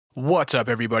What's up,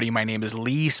 everybody? My name is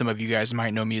Lee. Some of you guys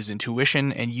might know me as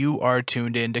Intuition, and you are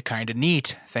tuned in to Kinda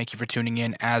Neat. Thank you for tuning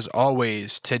in, as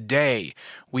always. Today,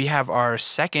 we have our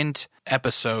second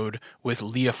episode with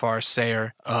Leofar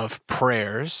Sayer of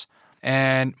Prayers,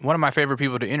 and one of my favorite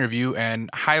people to interview and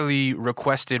highly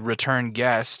requested return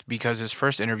guest because his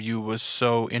first interview was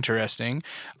so interesting.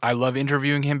 I love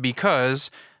interviewing him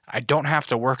because I don't have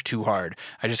to work too hard.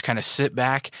 I just kind of sit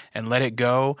back and let it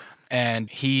go. And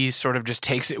he sort of just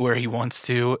takes it where he wants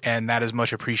to, and that is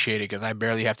much appreciated because I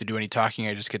barely have to do any talking.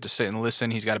 I just get to sit and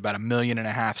listen. He's got about 1.5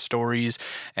 million stories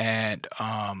and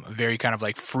a very kind of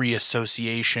like free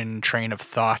association train of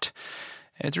thought.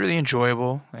 And it's really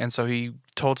enjoyable. And so he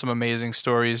told some amazing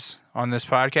stories on this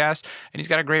podcast, and he's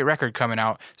got a great record coming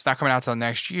out. It's not coming out till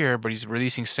next year, but he's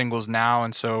releasing singles now,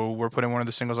 and so we're putting one of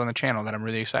the singles on the channel that I'm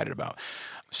really excited about.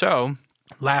 So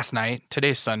last night,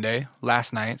 today's Sunday,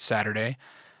 last night, Saturday,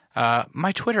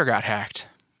 my Twitter got hacked,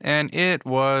 and it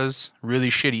was really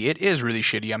shitty. It is really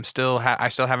shitty. I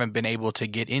still haven't been able to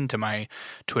get into my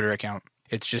Twitter account.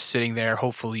 It's just sitting there,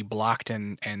 hopefully blocked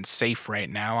and safe right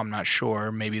now. I'm not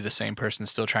sure. Maybe the same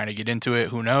person's still trying to get into it.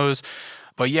 Who knows?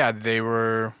 But yeah, they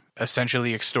were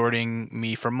essentially extorting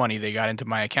me for money. They got into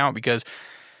my account because,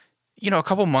 a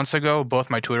couple months ago, both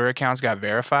my Twitter accounts got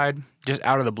verified just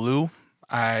out of the blue.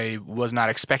 I was not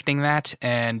expecting that,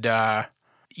 and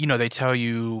they tell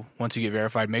you once you get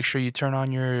verified, make sure you turn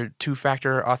on your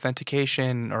two-factor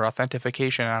authentication or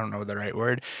authentication, I don't know the right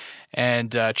word,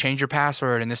 and change your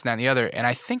password and this and that and the other. And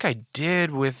I think I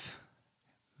did with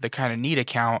the Kinda Neat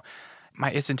account.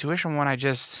 It's Intuition one, I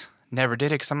just never did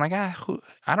it because I'm like,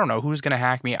 I don't know who's going to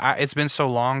hack me. It's been so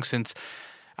long since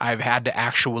I've had to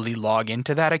actually log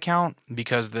into that account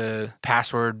because the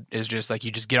password is just like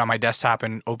you just get on my desktop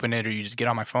and open it, or you just get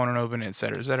on my phone and open it, et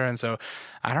cetera, et cetera. And so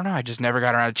I don't know. I just never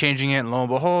got around to changing it. And lo and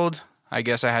behold, I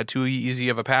guess I had too easy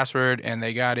of a password, and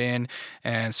they got in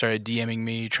and started DMing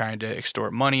me, trying to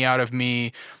extort money out of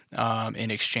me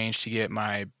in exchange to get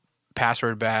my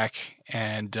password back.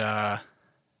 And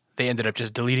they ended up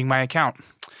just deleting my account.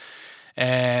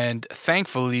 And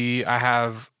thankfully, I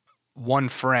have one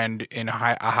friend in a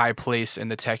high place in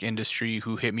the tech industry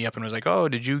who hit me up and was like, "Oh,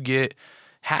 did you get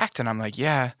hacked?" And I'm like,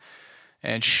 "Yeah."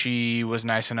 And she was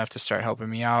nice enough to start helping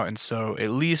me out. And so at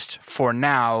least for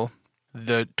now,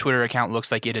 the Twitter account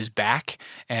looks like it is back.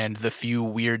 And the few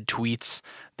weird tweets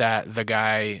that the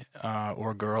guy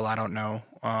or girl, I don't know,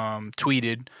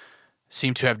 tweeted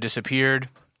seem to have disappeared.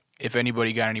 If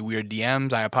anybody got any weird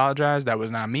DMs, I apologize. That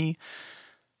was not me.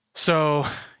 So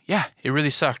yeah, it really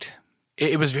sucked.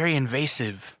 It was very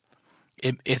invasive.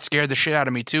 It scared the shit out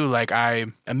of me too. Like, I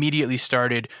immediately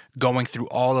started going through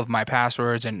all of my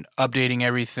passwords and updating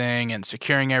everything and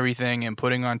securing everything and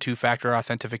putting on two-factor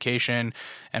authentication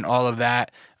and all of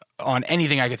that on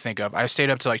anything I could think of. I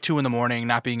stayed up till like 2 a.m,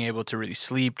 not being able to really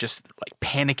sleep, just like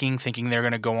panicking, thinking they're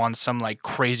going to go on some like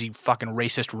crazy fucking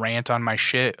racist rant on my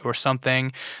shit or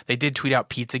something. They did tweet out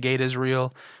Pizzagate is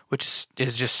real, which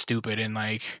is just stupid, and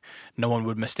like no one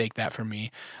would mistake that for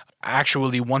me.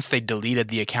 Actually, once they deleted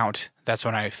the account, that's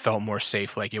when I felt more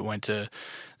safe. Like, it went to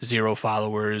 0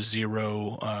 followers,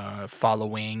 0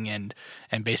 following, and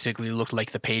basically looked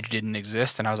like the page didn't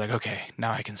exist. And I was like, okay,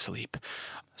 now I can sleep.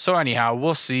 So anyhow,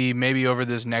 we'll see. Maybe over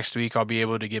this next week, I'll be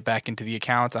able to get back into the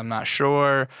account. I'm not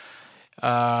sure.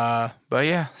 But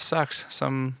yeah, sucks.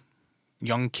 Some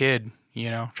young kid,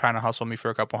 trying to hustle me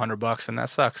for a couple $100, and that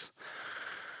sucks.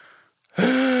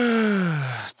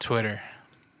 Twitter.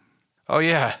 Oh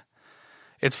yeah.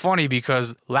 It's funny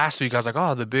because last week I was like,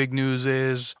 oh, the big news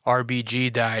is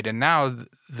RBG died. And now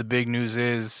the big news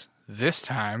is this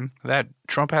time that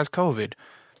Trump has COVID.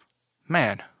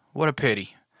 Man, what a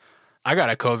pity. I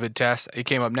got a COVID test. It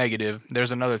came up negative.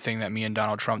 There's another thing that me and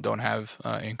Donald Trump don't have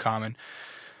in common.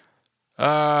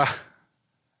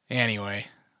 Anyway,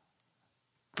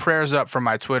 prayers up for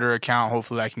my Twitter account.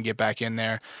 Hopefully I can get back in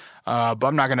there. But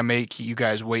I'm not going to make you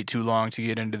guys wait too long to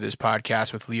get into this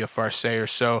podcast with Leofar Sayer.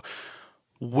 So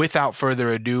without further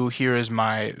ado, here is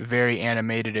my very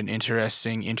animated and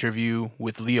interesting interview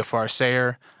with Leofar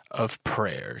Sayer of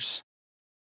Prayers.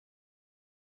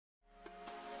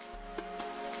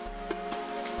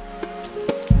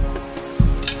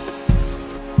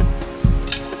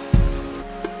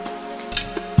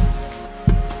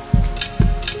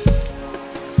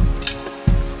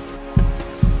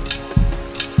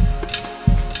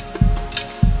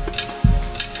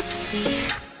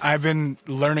 I've been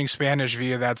learning Spanish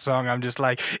via that song. I'm just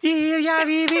like, ya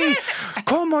viví,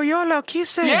 como yo lo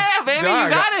quise. Yeah, baby, Dog, you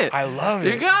got it. I love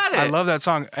it. You got it. I love that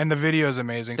song, and the video is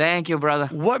amazing. Thank you, brother.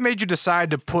 What made you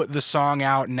decide to put the song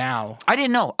out now? I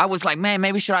didn't know. I was like, man,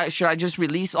 maybe should I just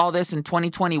release all this in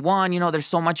 2021? You know, there's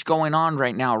so much going on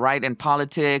right now, right? In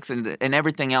politics and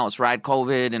everything else, right?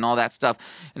 COVID and all that stuff.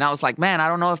 And I was like, man, I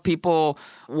don't know if people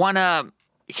want to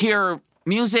hear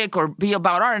music or be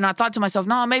about art. And I thought to myself,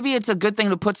 no, maybe it's a good thing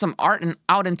to put some art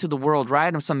out into the world,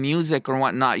 right? Or some music or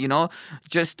whatnot, you know?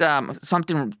 Just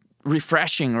something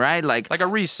refreshing, right? Like a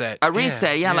reset. A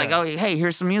reset, yeah. Like, oh, hey,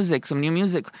 here's some music, some new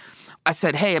music. I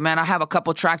said, hey, man, I have a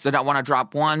couple tracks that I want to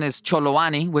drop. One is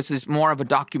Choloani, which is more of a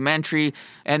documentary.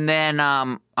 And then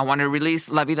I want to release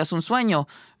La Vida es un Sueño.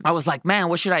 I was like, man,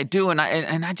 what should I do? And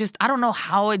I don't know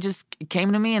how it just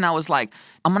came to me. And I was like,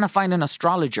 I'm going to find an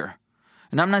astrologer.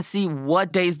 And I'm going to see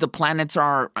what days the planets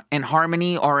are in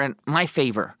harmony or in my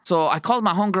favor. So I called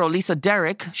my homegirl, Lisa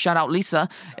Derrick. Shout out, Lisa.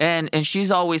 And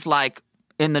she's always like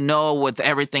in the know with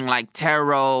everything like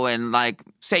tarot and like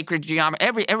sacred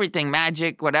geometry, everything,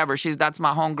 magic, whatever. That's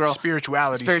my homegirl.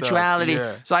 Spirituality.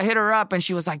 Yeah. So I hit her up and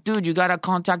she was like, dude, you got to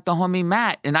contact the homie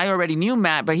Matt. And I already knew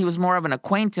Matt, but he was more of an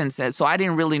acquaintance. So I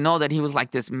didn't really know that he was like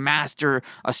this master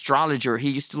astrologer. He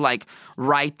used to like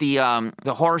write the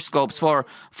horoscopes for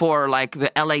like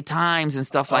the LA Times and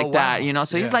stuff like that, you know?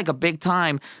 So he's like a big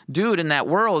time dude in that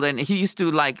world. And he used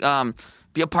to like,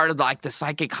 be a part of like the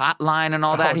psychic hotline and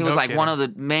all that. He was like one of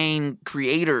the main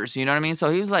creators, you know what I mean? So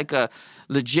he was like a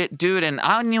legit dude. And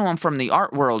I knew him from the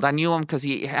art world. I knew him because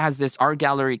he has this art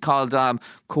gallery called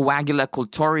Coagula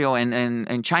Cultorio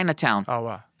in Chinatown. Oh,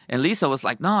 wow. And Lisa was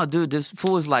like, no, dude, this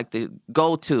fool is like the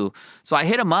go-to. So I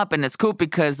hit him up, and it's cool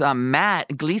because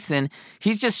Matt Gleason,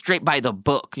 he's just straight by the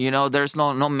book. You know, there's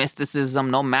no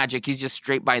mysticism, no magic. He's just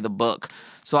straight by the book.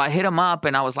 So I hit him up,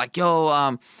 and I was like,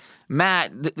 yo,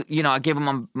 Matt, you know, I gave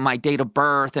him my date of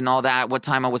birth and all that, what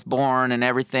time I was born and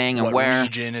everything and where.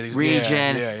 Region.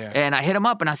 Yeah. And I hit him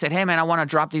up and I said, hey, man, I want to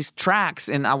drop these tracks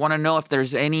and I want to know if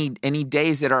there's any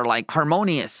days that are like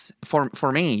harmonious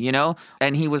for me, you know?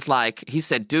 And he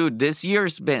said, dude, this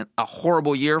year's been a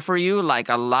horrible year for you. Like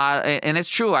a lot. And it's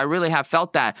true. I really have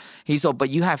felt that.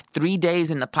 But you have 3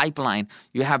 days in the pipeline.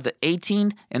 You have the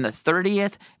 18th and the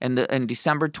 30th and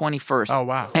December 21st. Oh,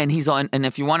 wow. And and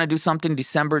if you want to do something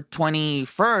December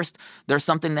 21st, there's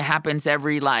something that happens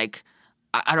every like,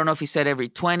 I don't know if he said every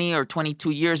 20 or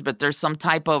 22 years, but there's some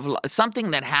type of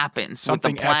something that happens with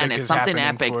the planet, something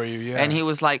epic. For you, yeah. And he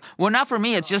was like, well, not for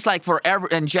me. It's just like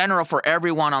in general for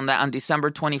everyone on December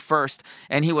 21st.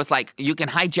 And he was like, you can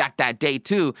hijack that day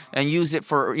too and use it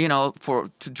for, you know,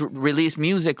 to release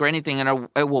music or anything, and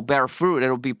it will bear fruit.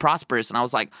 It'll be prosperous. And I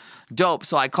was like, dope.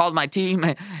 So I called my team,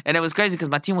 and it was crazy because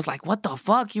my team was like, what the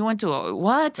fuck? You went to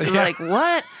what? Yeah. Like,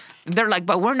 what? They're like,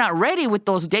 but we're not ready with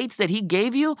those dates that he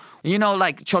gave you. You know,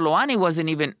 like Choloani wasn't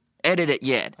even edited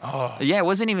yet. Oh. Yeah, it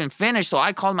wasn't even finished. So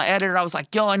I called my editor. I was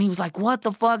like, yo, and he was like, what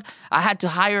the fuck? I had to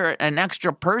hire an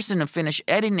extra person to finish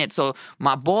editing it. So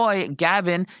my boy,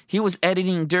 Gavin, he was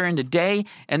editing during the day.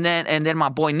 And then my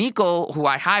boy, Nico, who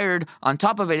I hired on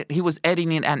top of it, he was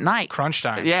editing it at night. Crunch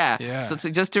time. Yeah. So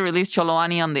just to release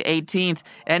Choloani on the 18th.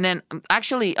 And then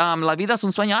actually, La Vida es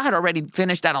un Sueño, I had already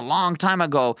finished that a long time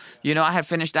ago. You know, I had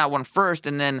finished that one first.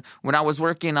 And then when I was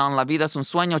working on La Vida es un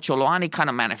Sueño, Choloani kind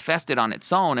of manifested on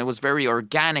its own. It was very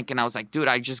organic, and I was like, dude,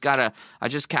 I just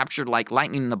captured like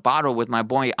lightning in a bottle with my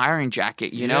boy Iron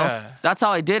Jacket, you know? Yeah. That's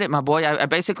how I did it, my boy. I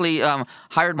basically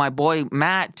hired my boy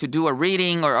Matt to do a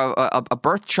reading or a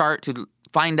birth chart to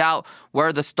find out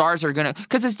where the stars are gonna,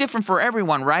 because it's different for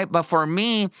everyone, right? But for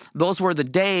me, those were the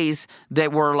days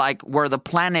that were like where the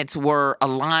planets were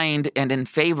aligned and in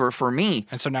favor for me.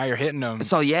 And so now you're hitting them.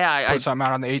 So yeah, I put something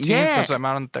out on the 18th, put something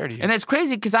out on the 30th. And it's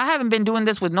crazy because I haven't been doing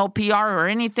this with no PR or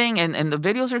anything, and the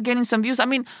videos are getting some views. I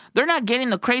mean, they're not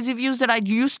getting the crazy views that I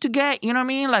used to get, you know what I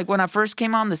mean? Like when I first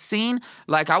came on the scene,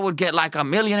 like I would get like 1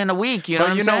 million in a week, you know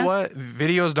what I'm saying? But you know what?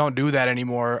 Videos don't do that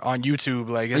anymore on YouTube.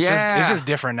 Like it's just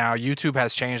different now. YouTube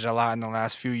has changed a lot in the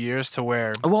last few years to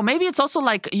where... Well, maybe it's also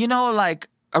like, you know, like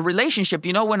a relationship.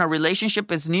 You know, when a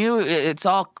relationship is new, it's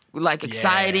all like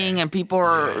exciting and people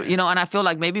are, you know, and I feel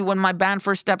like maybe when my band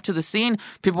first stepped to the scene,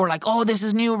 people were like, oh, this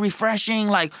is new, refreshing,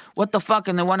 like what the fuck,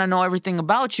 and they want to know everything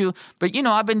about you. But, you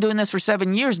know, I've been doing this for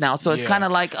 7 years now, so it's kind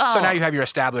of like, oh. So now you have your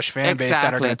established fan base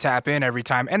that are going to tap in every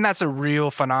time. And that's a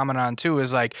real phenomenon too,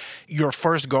 is like your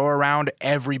first go around,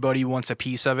 everybody wants a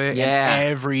piece of it. Yeah.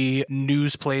 And every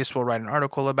news place will write an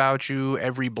article about you,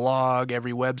 every blog,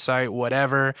 every website,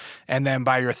 whatever. And then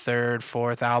by your third,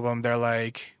 fourth album, they're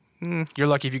like, You're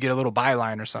lucky if you get a little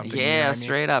byline or something. Yeah, you know what I mean?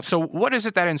 straight up. So what is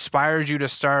it that inspired you to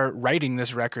start writing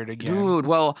this record again? Dude,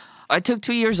 well, I took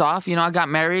 2 years off. You know, I got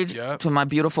married to my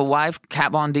beautiful wife,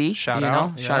 Kat Von D. Shout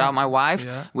out. Shout out my wife.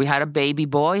 Yeah. We had a baby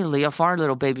boy, Leofar,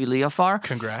 little baby Leofar.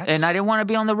 Congrats. And I didn't want to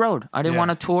be on the road. I didn't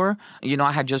want to tour. You know,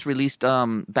 I had just released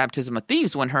Baptism of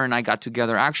Thieves when her and I got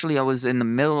together. Actually, I was in the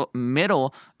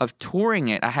middle of touring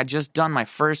it. I had just done my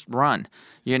first run,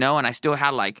 you know, and I still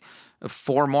had like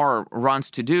 4 more runs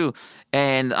to do,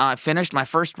 and I finished my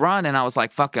first run, and I was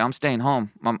like, "Fuck it, I'm staying home.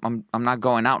 I'm not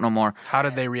going out no more." How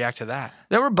did they react to that?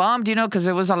 They were bummed, you know, because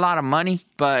it was a lot of money,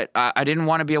 but I didn't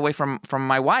want to be away from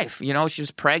my wife. You know, she was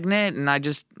pregnant, and I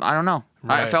don't know.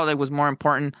 Right. I felt it was more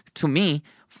important to me.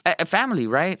 Family,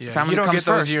 right? Yeah. Family you don't comes get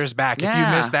those first. years back. If you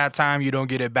miss that time, you don't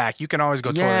get it back. You can always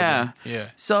go tour again. Yeah.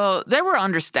 So they were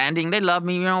understanding. They love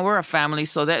me. You know, we're a family.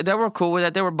 So they were cool with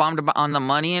it. They were bummed on the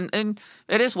money. And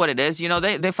it is what it is. You know,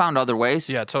 they found other ways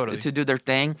to do their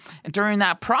thing. And during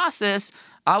that process,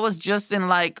 I was just in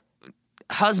like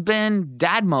husband,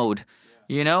 dad mode,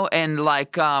 you know? And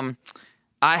like I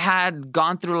had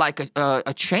gone through like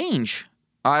a change.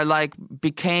 I like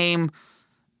became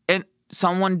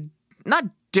someone not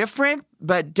different,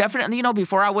 but definitely, you know,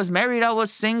 before I was married, I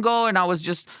was single and I was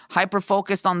just hyper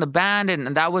focused on the band,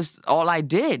 and that was all I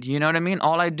did. You know what I mean?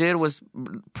 All I did was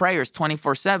prayers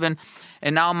 24/7,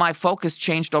 and now my focus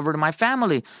changed over to my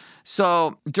family.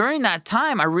 So during that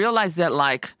time, I realized that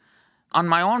like on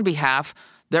my own behalf,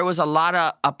 there was a lot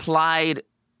of applied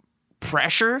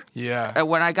pressure. Yeah.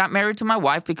 When I got married to my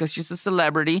wife, because she's a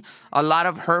celebrity, a lot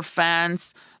of her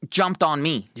fans jumped on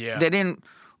me. Yeah. They didn't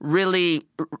really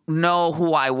know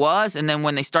who I was. And then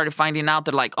when they started finding out,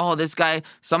 they're like, oh, this guy,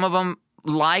 some of them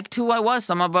liked who I was.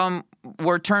 Some of them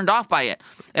were turned off by it.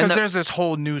 Because there's this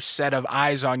whole new set of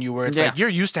eyes on you where it's like you're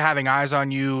used to having eyes on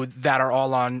you that are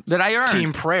all on that I earned.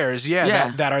 Team Prayers.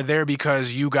 That are there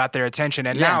because you got their attention.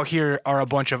 And now here are a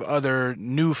bunch of other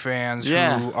new fans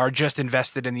who are just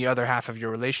invested in the other half of your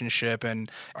relationship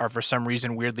and are for some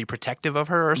reason weirdly protective of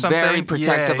her or something. Very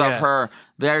protective of her.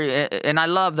 And I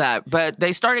love that. But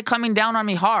they started coming down on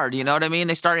me hard, you know what I mean?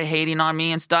 They started hating on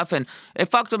me and stuff. And it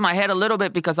fucked with my head a little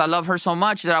bit because I love her so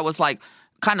much that I was like,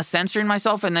 kind of censoring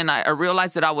myself, and then I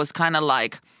realized that I was kind of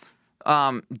like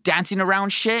dancing around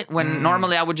shit when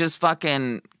normally I would just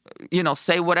fucking, you know,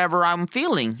 say whatever I'm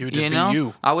feeling. You would just be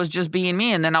you. I was just being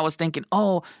me, and then I was thinking,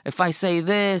 oh, if I say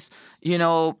this, you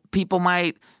know, people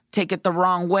might take it the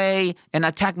wrong way and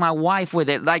attack my wife with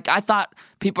it. Like I thought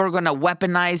people were gonna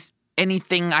weaponize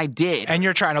anything I did. And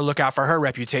you're trying to look out for her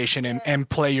reputation and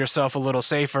play yourself a little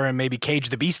safer and maybe cage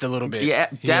the beast a little bit. Yeah,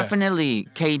 definitely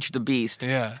cage the beast.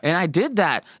 Yeah. And I did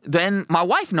that. Then my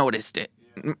wife noticed it.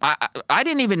 I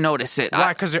didn't even notice it.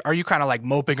 Why? Because are you kind of like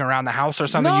moping around the house or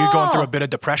something? No. You going through a bit of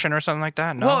depression or something like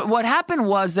that? No. Well, what happened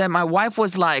was that my wife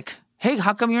was like, hey,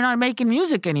 how come you're not making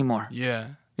music anymore? Yeah.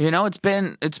 You know, it's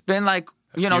been like,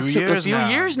 you know, a few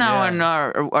years now. Yeah. And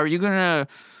are you going to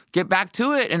get back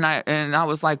to it? And I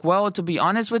was like, well, to be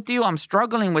honest with you, I'm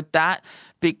struggling with that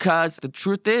because the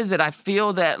truth is that I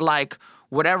feel that like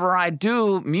whatever I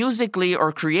do musically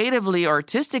or creatively or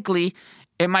artistically,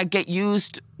 it might get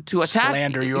used to attack,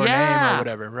 slander your name or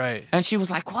whatever, right? And she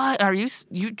was like, "What are you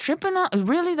tripping on?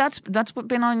 Really? That's what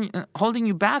been on holding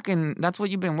you back, and that's what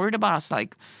you've been worried about." I was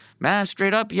like, "Man,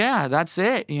 straight up, yeah, that's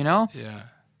it, you know." Yeah.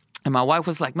 And my wife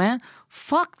was like, "Man,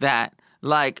 fuck that.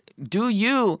 Like, do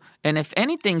you? And if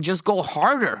anything, just go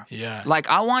harder. Yeah. Like,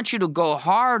 I want you to go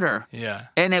harder." Yeah.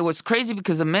 And it was crazy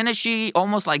because the minute she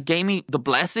almost like gave me the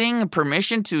blessing and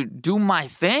permission to do my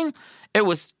thing, it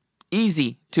was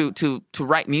easy to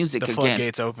write music again.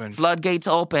 Floodgates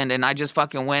opened, and I just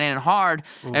fucking went in hard.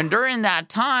 Ooh. And during that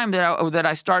time that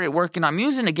I started working on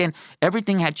music again,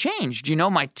 everything had changed. You know,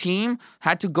 my team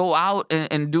had to go out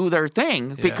and do their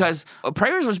thing because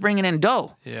Prayers was bringing in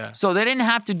dough. Yeah. So they didn't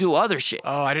have to do other shit.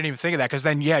 Oh, I didn't even think of that because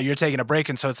then, you're taking a break,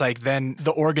 and so it's like then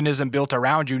the organism built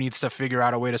around you needs to figure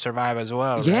out a way to survive as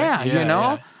well. Right? Yeah, you know?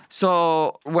 Yeah.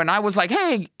 So when I was like,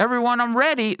 hey, everyone, I'm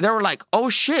ready, they were like, oh,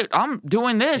 shit, I'm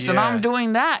doing this and I'm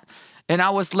doing that. And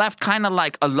I was left kind of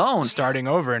like alone. Starting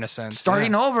over in a sense.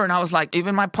 Starting over. And I was like,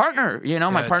 even my partner, you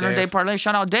know, my partner, Dave Parlay,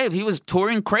 shout out Dave. He was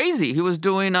touring crazy. He was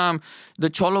doing the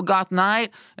Cholo Goth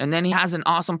Night. And then he has an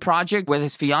awesome project with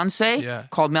his fiance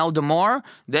called Mel Demore.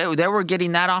 They were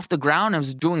getting that off the ground. It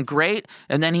was doing great.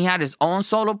 And then he had his own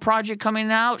solo project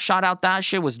coming out. Shout out, that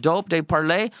shit was dope. Dave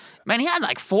Parlay. Man, he had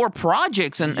like 4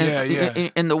 projects in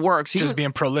the works. He just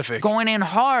being prolific. Going in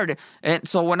hard. And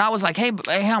so when I was like, hey,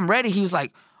 I'm ready, he was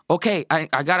like, okay,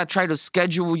 I got to try to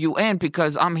schedule you in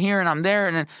because I'm here and I'm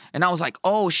there. And I was like,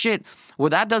 oh, shit. Well,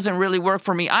 that doesn't really work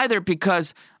for me either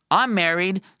because I'm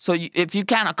married, so if you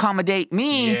can't accommodate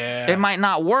me, it might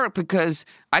not work because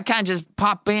I can't just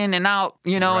pop in and out,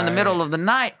 in the middle of the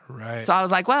night. Right. So I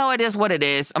was like, well, it is what it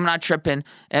is. I'm not tripping.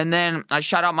 And then I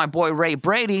shout out my boy Ray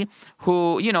Brady,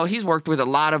 who, he's worked with a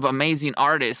lot of amazing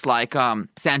artists like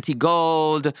Santi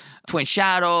Gold, Twin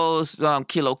Shadows,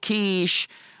 Kilo Quiche.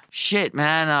 Shit,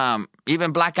 man.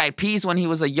 Even Black Eyed Peas when he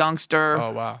was a youngster.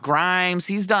 Oh, wow. Grimes.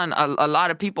 He's done a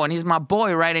lot of people, and he's my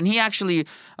boy, right? And he actually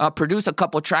produced a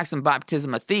couple tracks in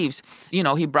Baptism of Thieves.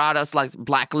 He brought us like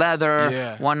Black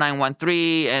Leather,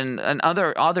 1913, and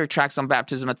other tracks on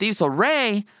Baptism of Thieves. So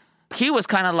Ray, he was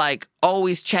kind of like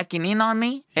always checking in on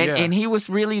me, and he was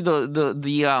really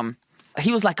the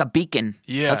he was like a beacon.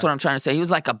 Yeah. That's what I'm trying to say. He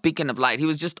was like a beacon of light. He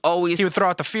was just always... He would throw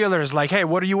out the feelers like, hey,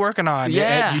 what are you working on?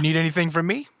 Yeah. You need anything from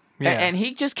me? Yeah. And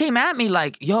he just came at me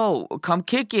like, yo, come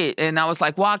kick it. And I was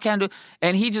like, well, I can't do...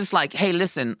 And he just like, hey,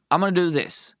 listen, I'm going to do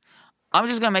this. I'm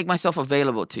just going to make myself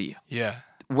available to you. Yeah.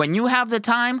 When you have the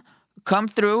time, come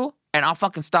through and I'll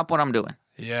fucking stop what I'm doing.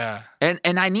 Yeah. And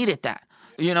I needed that.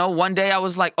 One day I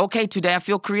was like, okay, today I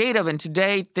feel creative, and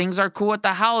today things are cool at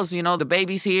the house. The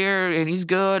baby's here, and he's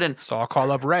good. And so I'll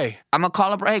call up Ray. I'm going to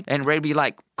call up Ray, and Ray be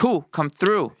like, cool, come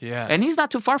through. Yeah. And he's not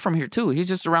too far from here, too. He's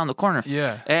just around the corner.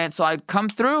 Yeah. And so I'd come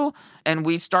through, and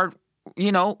we start,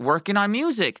 working on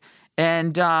music.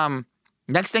 And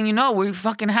next thing you know, we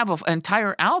fucking have an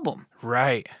entire album.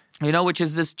 Right. Which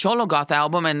is this Cholo Goth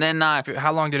album. And then...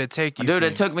 how long did it take you? Dude,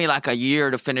 it took me like a year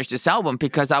to finish this album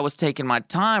because I was taking my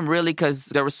time, really, because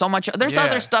there was so much... There's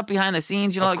other stuff behind the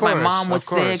scenes. Like my mom was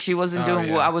sick. She wasn't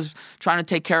doing well. I was trying to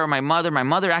take care of my mother. My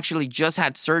mother actually just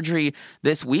had surgery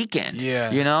this weekend. Yeah.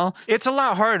 It's a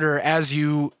lot harder as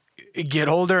you get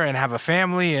older and have a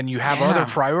family and you have other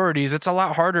priorities. It's a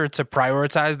lot harder to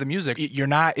prioritize the music. You're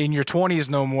not in your 20s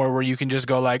no more where you can just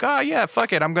go like, oh yeah,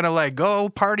 fuck it, I'm gonna like go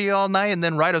party all night and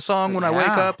then write a song when I wake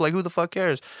up. Like, who the fuck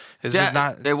cares? It's just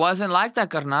not... It wasn't like that,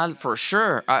 carnal, for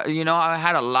sure. I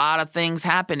had a lot of things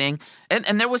happening,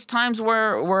 and there was times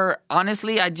where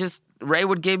honestly Ray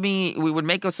would we would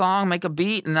make a song, make a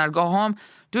beat, and I'd go home,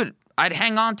 dude. I'd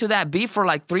hang on to that beat for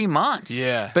like 3 months.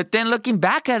 Yeah. But then looking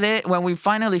back at it, when we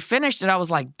finally finished it, I was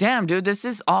like, damn, dude, this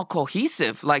is all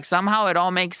cohesive. Like, somehow it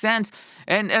all makes sense.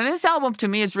 And this album, to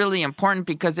me, is really important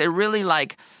because it really,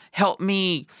 like, helped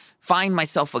me find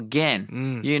myself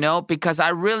again, Because I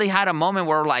really had a moment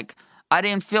where, like, I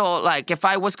didn't feel like if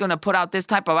I was going to put out this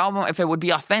type of album, if it would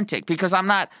be authentic. Because I'm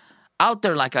not out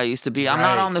there like I used to be. I'm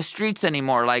not on the streets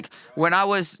anymore. Like when I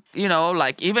was,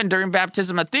 like even during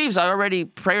Baptism of Thieves,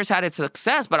 prayers had its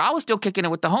success, but I was still kicking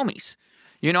it with the homies.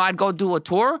 I'd go do a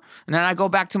tour and then I'd go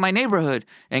back to my neighborhood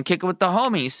and kick it with the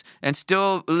homies and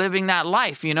still living that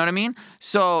life. You know what I mean?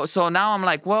 So now I'm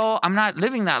like, well, I'm not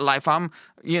living that life. I'm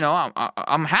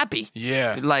happy.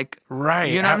 Yeah. Like,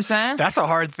 right. You know what I'm saying? That's a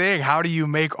hard thing. How do you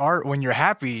make art when you're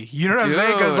happy? You know what I'm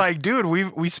saying? Because like, dude,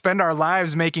 we spend our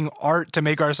lives making art to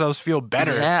make ourselves feel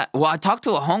better. Yeah. Well, I talked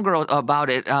to a homegirl about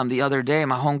it the other day,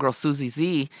 my homegirl Susie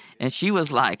Z, and she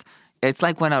was like, it's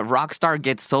like when a rock star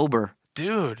gets sober.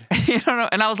 Dude.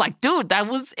 And I was like, dude, that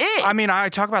was it. I mean, I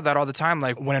talk about that all the time.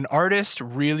 Like, when an artist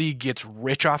really gets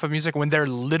rich off of music, when they're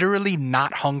literally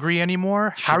not hungry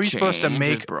anymore, how are you supposed to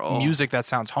make music that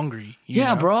sounds hungry? You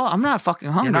know? Bro, I'm not fucking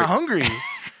hungry. You're not hungry.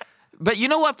 But you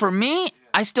know what? For me,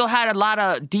 I still had a lot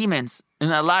of demons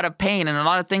and a lot of pain and a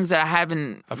lot of things that I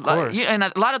haven't... Of course. And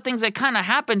a lot of things that kind of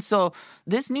happened. So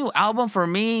this new album for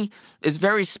me is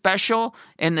very special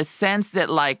in the sense that,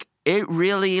 like, it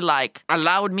really, like,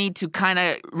 allowed me to kind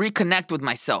of reconnect with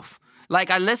myself. Like,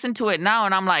 I listen to it now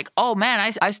and I'm like, oh, man,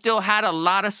 I still had a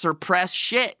lot of suppressed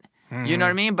shit. Mm-hmm. You know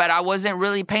what I mean? But I wasn't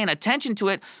really paying attention to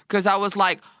it because I was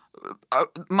like,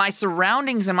 my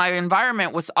surroundings and my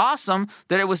environment was awesome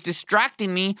that it was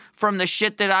distracting me from the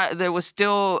shit that was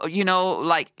still,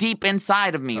 like, deep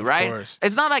inside of me, right? Of course.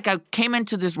 It's not like I came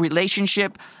into this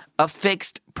relationship a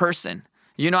fixed person.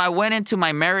 I went into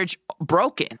my marriage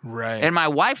broken. Right. And my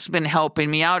wife's been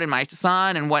helping me out and my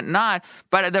son and whatnot,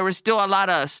 but there was still a lot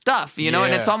of stuff, and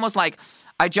it's almost like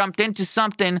I jumped into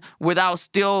something without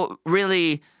still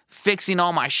really fixing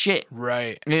all my shit.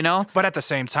 Right. But at the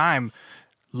same time,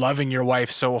 loving your wife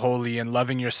so wholly and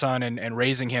loving your son and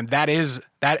raising him,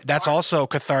 that's also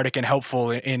cathartic and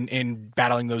helpful in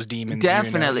battling those demons.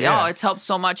 Definitely. Oh, it's helped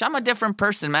so much. I'm a different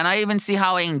person, man. I even see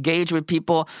how I engage with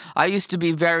people. I used to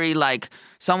be very like,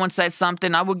 someone said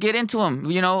something, I would get into them,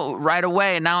 right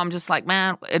away. And now I'm just like,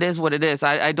 man, it is what it is.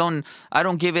 I don't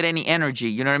give it any energy,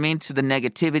 you know what I mean, to the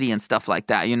negativity and stuff like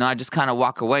that. I just kind of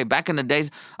walk away. Back in the days,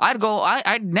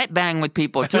 I'd net bang with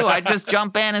people too. I'd just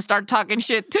jump in and start talking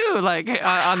shit too, like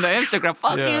on the Instagram.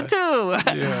 Fuck you too,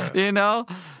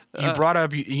 You brought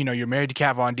up, you're married to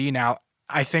Kat Von D now.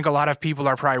 I think a lot of people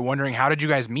are probably wondering, how did you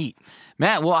guys meet?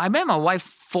 Man, well, I met my wife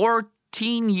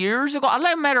 14 years ago.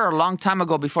 I met her a long time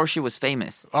ago before she was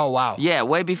famous. Oh, wow. Yeah,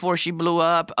 way before she blew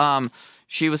up.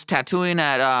 She was tattooing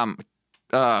at,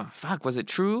 was it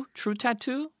True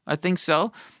Tattoo? I think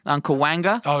so. On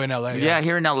Cahuenga. Oh, in L.A. Yeah,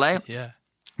 here in L.A. Yeah.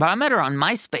 But I met her on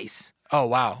MySpace. Oh,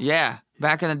 wow. Yeah,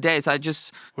 back in the days.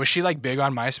 Was she like big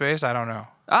on MySpace? I don't know.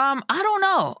 I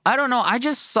don't know. I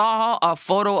just saw a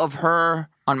photo of her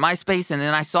on MySpace, and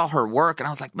then I saw her work, and I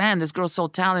was like, man, this girl's so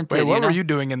talented. Wait, what were you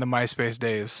doing in the MySpace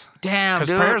days? Damn, dude.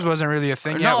 Because Prayers wasn't really a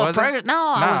thing yet, was it? No,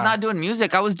 I was not doing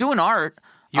music. I was doing art.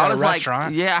 You had I was a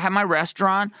restaurant? I had my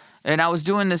restaurant, and I was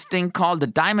doing this thing called the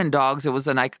Diamond Dogs. It was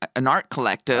an art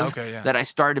collective that I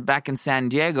started back in San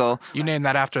Diego. You named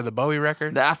that after the Bowie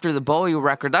record? After the Bowie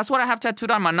record. That's what I have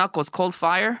tattooed on my knuckles, Cold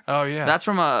Fire. Oh, yeah. That's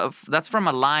from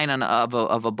a line of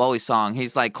a Bowie song.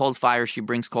 He's like, cold fire, she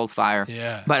brings cold fire.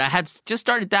 Yeah. But I had just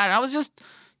started that, and I was just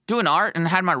doing art and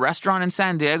had my restaurant in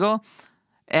San Diego.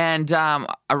 And I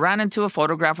ran into a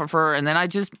photograph of her, and then I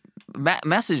just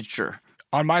messaged her.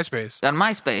 On MySpace? On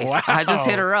MySpace. Wow. I just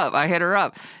hit her up.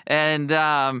 And,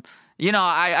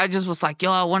 I just was like,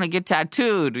 yo, I want to get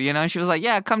tattooed. And she was like,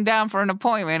 yeah, come down for an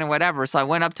appointment and whatever. So I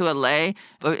went up to LA,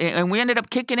 and we ended up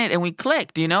kicking it, and we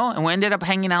clicked, and we ended up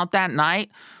hanging out that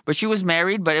night. But she was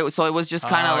married, but it was just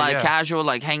kind of casual,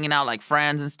 like hanging out like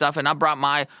friends and stuff. And I brought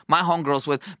my homegirls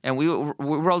with, and we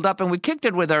rolled up and we kicked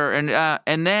it with her.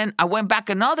 And then I went back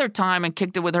another time and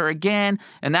kicked it with her again.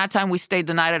 And that time we stayed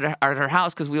the night at her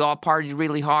house because we all partied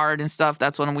really hard and stuff.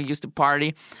 That's when we used to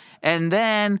party. And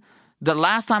then the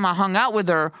last time I hung out with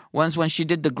her was when she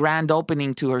did the grand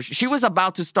opening to her. She was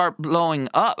about to start blowing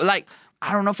up. Like,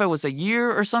 I don't know if it was a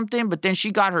year or something, but then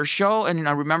she got her show, and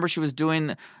I remember she was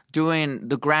doing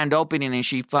the grand opening, and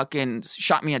she fucking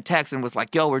shot me a text and was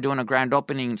like, yo, we're doing a grand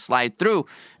opening, slide through.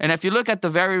 And if you look at the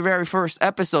very, very first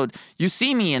episode, you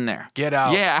see me in there. Get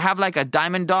out. Yeah, I have like a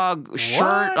Diamond Dog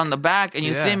shirt on the back, and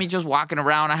you see me just walking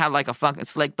around. I had like a fucking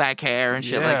slick back hair and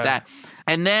shit like that.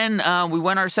 And then we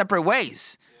went our separate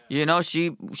ways. She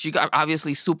got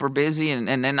obviously super busy, and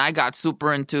then I got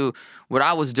super into what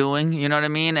I was doing, you know what I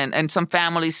mean? And some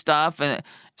family stuff. And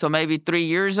so maybe 3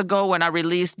 years ago when I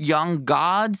released Young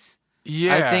Gods,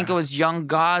 I think it was Young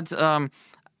Gods. I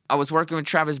was working with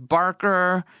Travis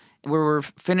Barker. We were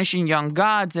finishing Young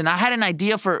Gods, and I had an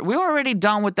idea we were already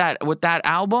done with that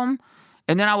album.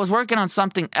 And then I was working on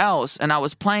something else, and I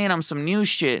was playing him some new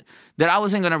shit that I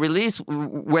wasn't going to release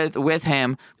with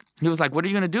him. He was like, what are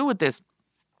you going to do with this?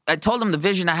 I told him the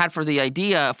vision I had for the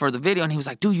idea for the video, and he was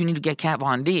like, dude, you need to get Kat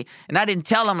Von D. And I didn't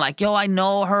tell him, like, yo, I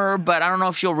know her, but I don't know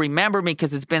if she'll remember me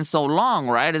because it's been so long,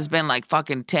 right? It's been like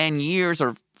fucking 10 years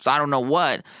or I don't know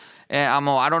what. And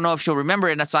I don't know if she'll remember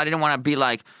it, and so I didn't want to be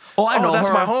like, oh, I know her. That's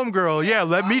my homegirl. Yeah,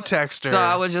 let me text her. So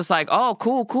I was just like, oh,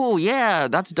 cool. Yeah,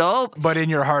 that's dope. But in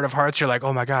your heart of hearts, you're like,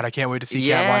 oh my God, I can't wait to see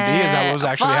Kat Von D. Is that what was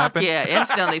actually happening? Yeah,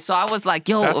 instantly. So I was like,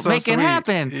 yo, That's so make it sweet.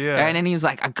 happen. Yeah. And then he was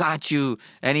like, I got you.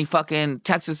 And he fucking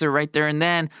texts her right there and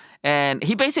then. And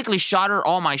he basically shot her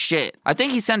all my shit. I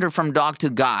think he sent her from dog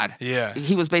to God. Yeah.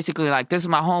 He was basically like, this is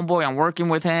my homeboy. I'm working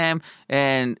with him.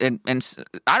 And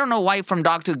I don't know why from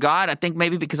dog to God. I think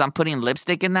maybe because I'm putting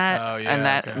lipstick in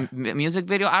that music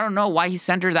video. I don't know why he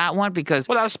sent her that one because...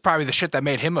 Well, that was probably the shit that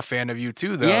made him a fan of you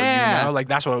too, though. Yeah. Like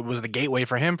that's what was the gateway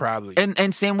for him probably.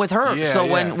 And same with her. Yeah, so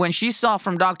when she saw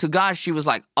From Dog to God, she was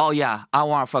like, oh yeah, I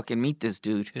want to fucking meet this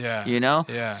dude. Yeah.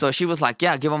 Yeah. So she was like,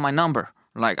 yeah, give him my number.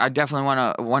 Like, I definitely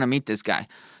want to meet this guy.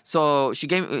 So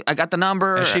I got the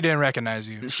number. And she didn't recognize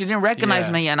you. She didn't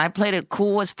recognize me, and I played it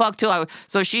cool as fuck too.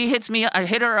 So she hits me, I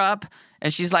hit her up,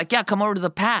 and she's like, yeah, come over to the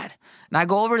pad. And I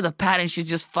go over to the pad, and she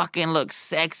just fucking looks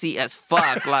sexy as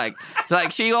fuck. like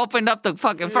she opened up the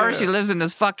fucking first. She lives in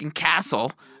this fucking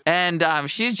castle. And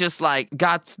she's just like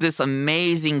got this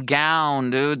amazing gown,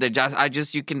 dude.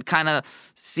 That you can kind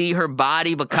of see her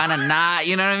body, but kind of not.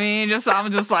 You know what I mean?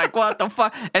 I'm just like, what the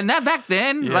fuck? And that back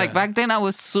then, I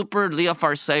was super Leo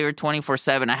Farsayer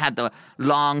 24/7. I had the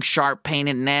long, sharp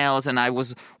painted nails, and I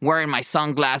was wearing my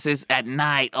sunglasses at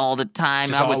night all the time.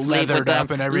 Just I would all sleep with leathered them,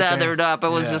 up and everything. leathered up. I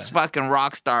was just fucking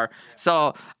rock star.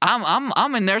 So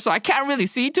I'm in there, so I can't really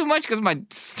see too much because my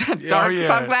dark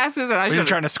sunglasses. And you're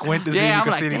trying to squint to see if you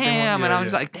can see anything. damn. And I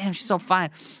was like, damn, she's so fine.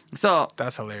 So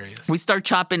that's hilarious. we start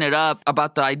chopping it up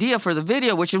about the idea for the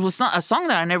video, which was a song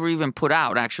that I never even put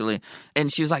out, actually.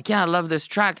 And she's like, yeah, I love this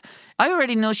track. I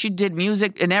already know she did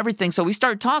music and everything. So we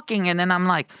start talking, and then I'm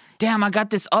like, damn, I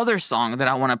got this other song that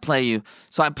I want to play you.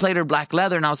 So I played her Black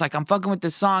Leather, and I was like, I'm fucking with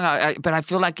this song, but I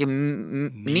feel like it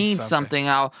needs something.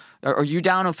 Are you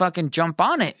down to fucking jump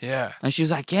on it? Yeah. And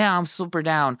she's like, yeah, I'm super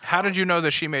down. How did you know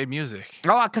that she made music?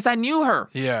 Oh, because I knew her.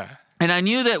 Yeah. And I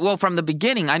knew that, well, from the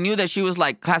beginning, I knew that she was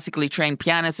like classically trained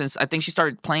pianist. And I think she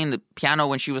started playing the piano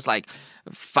when she was like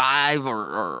 5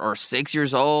 or 6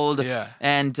 years old. Yeah.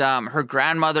 And her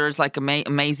grandmother is like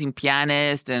amazing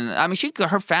pianist. And I mean,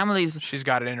 her family's... She's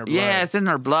got it in her blood. Yeah, it's in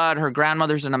her blood. Her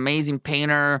grandmother's an amazing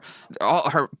painter.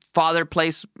 Her father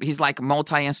he's like a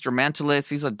multi-instrumentalist.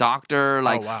 He's a doctor.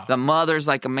 Like, wow. The mother's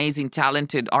like amazing,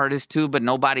 talented artist too, but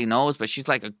nobody knows. But she's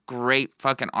like a great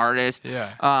fucking artist.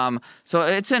 Yeah. So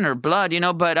it's in her blood, you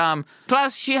know. But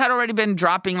plus, she had already been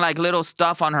dropping like little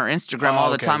stuff on her Instagram all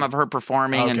the time of her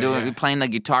performing and playing the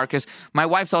guitar. Because my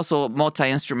wife's also a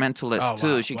multi-instrumentalist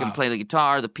too. Wow, she can play the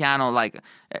guitar, the piano. Like,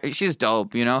 she's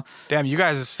dope, you know. Damn, you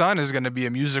guys' son is gonna be a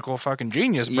musical fucking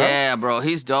genius, bro. Yeah, bro,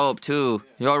 he's dope too.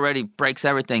 He already breaks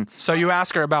everything. So you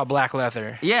ask her about Black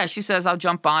Leather. Yeah, she says I'll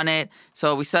jump on it.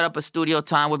 So we set up a studio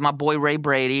time with my boy Ray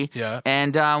Brady. Yeah.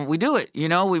 And we do it. You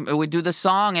know, we do the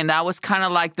song, and that was kind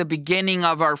of like the beginning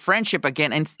of our friendship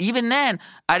again. And even then,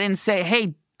 I didn't say,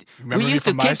 hey. Remember we used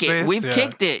to kick MySpace? it. We've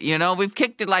kicked it, you know. We've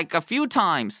kicked it like a few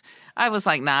times. I was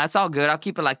like, nah, it's all good. I'll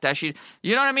keep it like that. You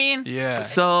know what I mean? Yeah.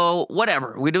 So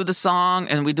whatever. We do the song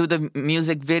and we do the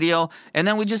music video, and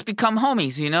then we just become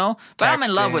homies, you know. But I'm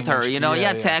in love with her, you know.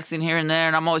 Yeah, texting here and there,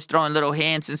 and I'm always throwing little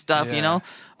hints and stuff, you know.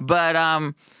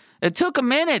 But it took a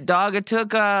minute, dog. It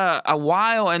took a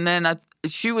while, and then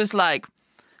she was like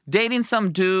dating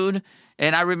some dude.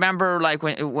 And I remember, like,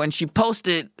 when she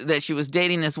posted that she was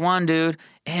dating this one dude,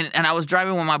 and I was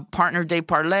driving with my partner, Dave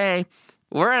Parlay.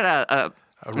 We're at a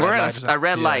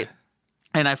red light.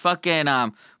 And I fucking,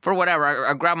 for whatever,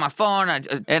 I grab my phone,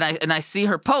 and I see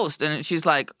her post, and she's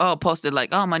like, posted like,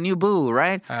 my new boo,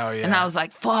 right? Oh, yeah. And I was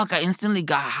like, fuck, I instantly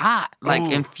got hot,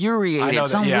 like, infuriated.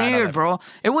 Weird, bro.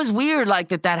 It was weird, like,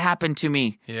 that happened to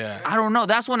me. Yeah. I don't know.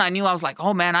 That's when I knew. I was like,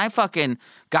 oh, man, I fucking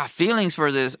got feelings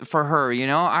for her, you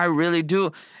know? I really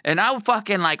do. And I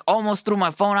fucking, like, almost threw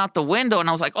my phone out the window, and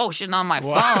I was like, oh, shit, not my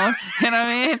phone. You know what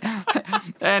I mean?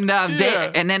 And,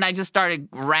 and then I just started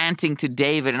ranting to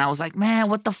David, and I was like, man,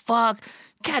 what the fuck?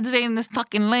 Cat's dating this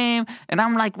fucking lame, and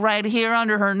I'm like right here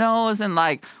under her nose, and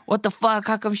like, what the fuck?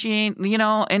 How come she ain't, you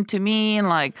know, into me? And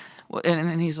like,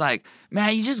 and he's like,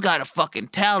 man, you just gotta fucking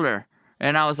tell her.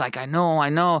 And I was like, I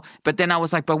know. But then I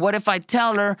was like, but what if I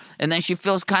tell her and then she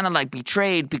feels kind of like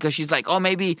betrayed because she's like, oh,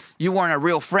 maybe you weren't a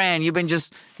real friend. You've been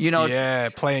just, you know. Yeah,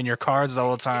 playing your cards the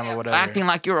whole time or whatever. Acting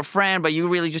like you're a friend, but you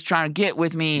really just trying to get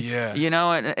with me. Yeah. You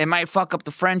know, it might fuck up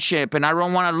the friendship. And I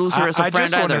don't want to lose her as a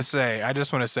friend either. I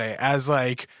just want to say, as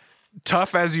like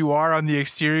tough as you are on the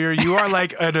exterior, you are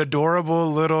like an adorable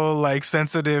little like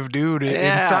sensitive dude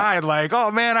inside. Like,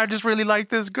 oh man, I just really like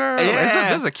this girl. Yeah.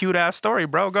 This is a cute ass story,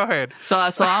 bro. Go ahead. So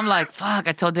I'm like, fuck.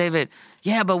 I told David,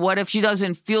 yeah, but what if she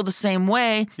doesn't feel the same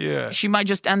way? Yeah. She might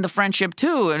just end the friendship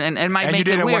too, and might and make it weird. you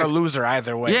didn't want to lose her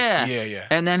either way. Yeah.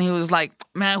 And then he was like,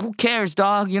 man, who cares,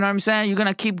 dog? You know what I'm saying? You're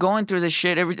gonna keep going through this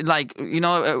shit every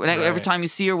time you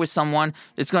see her with someone,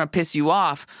 it's gonna piss you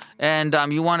off, and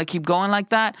you want to keep going like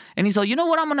that. And he's like, you know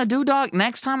what I'm gonna do, dog?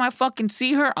 Next time I fucking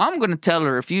see her, I'm gonna tell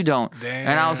her if you don't. Damn.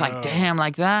 And I was like, damn,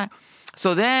 like that.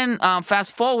 So then,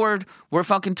 fast forward, we're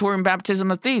fucking touring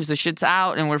Baptism of Thieves. The shit's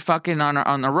out, and we're fucking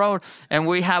on the road, and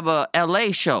we have a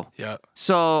LA show. Yep.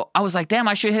 So I was like, damn,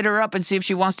 I should hit her up and see if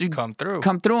she wants to come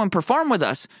through and perform with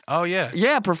us. Oh yeah.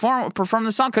 Yeah, perform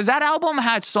the song, because that album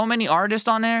had so many artists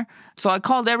on there. So I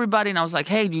called everybody, and I was like,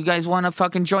 hey, do you guys want to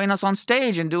fucking join us on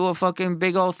stage and do a fucking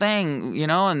big old thing, you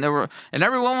know? And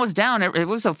everyone was down. It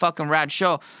was a fucking rad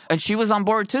show, and she was on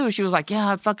board too. She was like, yeah,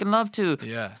 I'd fucking love to.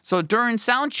 Yeah. So during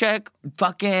sound check,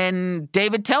 fucking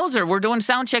David tells her, we're doing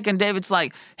sound check, and David's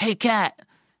like, hey, Kat.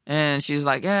 And she's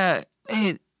like, yeah,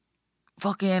 hey,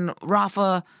 fucking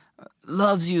Rafa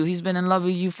loves you. He's been in love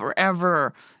with you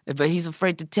forever, but he's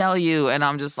afraid to tell you. And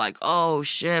I'm just like, oh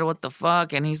shit, what the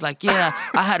fuck? And he's like, yeah,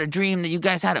 I had a dream that you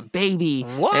guys had a baby.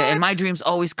 What? And my dreams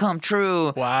always come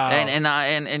true. Wow.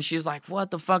 And she's like, what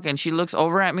the fuck? And she looks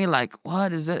over at me like,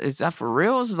 what is that? Is that for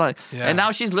real? It's like, yeah. And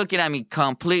now she's looking at me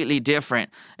completely different.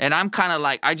 And I'm kind of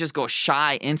like, I just go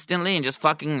shy instantly and just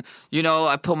fucking, you know,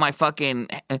 I put my fucking,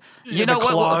 the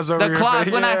claws over your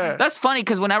face. That's funny,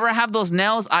 because whenever I have those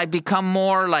nails, I become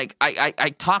more like, I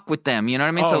talk with them. You know what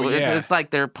I mean? Oh, So yeah. it's like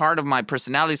they're part of my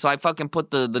personality. So I fucking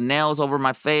put the nails over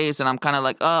my face, and I'm kind of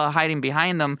like, hiding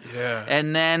behind them. Yeah.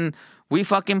 And then we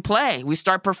fucking play. We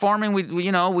start performing.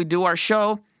 We do our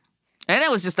show. And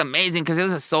it was just amazing because it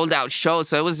was a sold out show.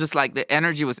 So it was just like the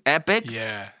energy was epic.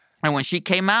 Yeah. And when she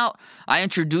came out, I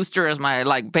introduced her as my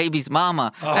like baby's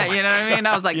mama. Oh You know what I mean?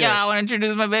 I was like, Yeah. I want to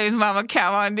introduce my baby's mama,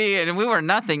 Cameron D. And we were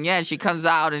nothing. Yeah, she comes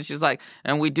out and she's like,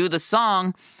 and we do the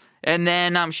song. And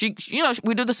then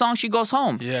we do the song. She goes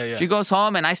home. Yeah. She goes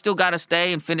home, and I still gotta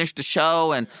stay and finish the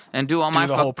show and do all my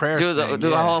the whole prayers do the thing, do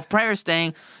the yeah. whole prayers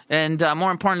thing, and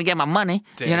more importantly, get my money.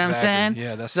 You know what I'm Exactly. saying?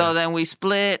 Yeah, that's so it. then we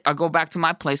split. I go back to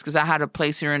my place because I had a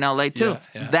place here in LA too.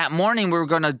 Yeah. That morning we were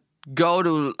gonna go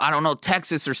to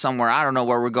Texas or somewhere. I don't know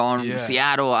where we're going. Yeah.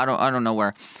 Seattle. I don't know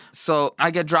where. So I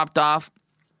get dropped off,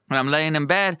 and I'm laying in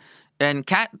bed. And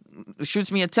Kat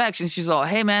shoots me a text, and she's all,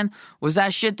 "Hey man, was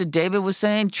that shit that David was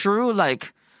saying true?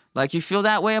 Like you feel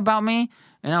that way about me?"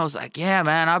 And I was like, "Yeah,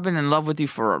 man, I've been in love with you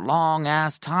for a long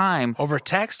ass time." Over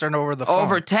text or over the phone?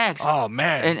 Over text. Oh,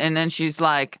 man. And then she's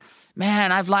like,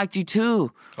 "Man, I've liked you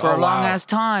too for Oh, a long wow. ass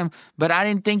time, but I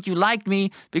didn't think you liked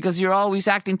me because you're always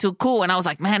acting too cool." And I was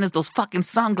like, "Man, it's those fucking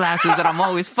sunglasses that I'm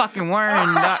always fucking wearing."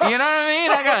 You know what I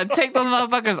mean? I gotta take those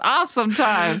motherfuckers off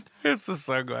sometimes. It's the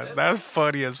sunglasses. That's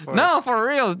funny as fuck. No, for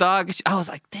reals, dog. I was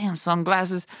like, "Damn,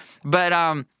 sunglasses." But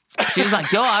she's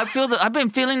like, "Yo, I've been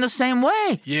feeling the same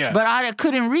way." Yeah. But I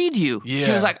couldn't read you. Yeah.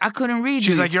 She was like, "I couldn't read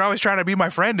you." She's like, you're always trying to be my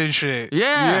friend and shit.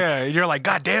 Yeah. Yeah. And you're like,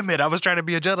 God damn it. I was trying to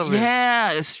be a gentleman.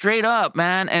 "Yeah, straight up,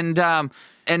 man."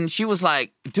 And she was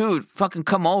like, "Dude, fucking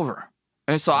come over."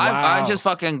 And so I Wow. just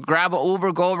fucking grab an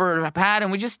Uber, go over to the pad,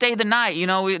 and we just stay the night.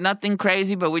 Nothing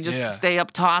crazy, but we just Yeah. stay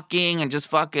up talking and just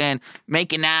fucking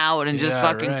making out and just Yeah,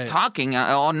 fucking right. talking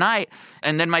all night.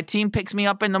 And then my team picks me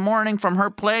up in the morning from her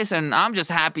place, and I'm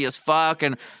just happy as fuck.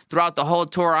 And throughout the whole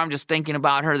tour, I'm just thinking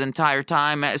about her the entire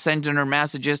time, sending her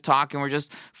messages, talking. We're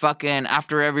just fucking,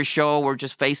 after every show, we're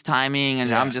just FaceTiming,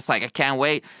 and Yeah. I'm just like, I can't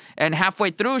wait. And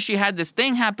halfway through, she had this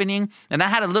thing happening, and I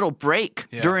had a little break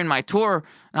Yeah. during my tour,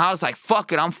 and I was like,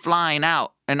 fuck it, I'm flying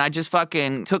out. And I just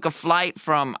fucking took a flight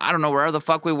from, I don't know where the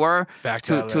fuck we were, Back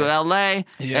to to LA.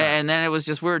 Yeah. And then it was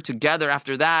just, we were together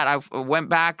after that. I went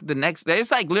back the next day.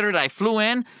 It's like literally I flew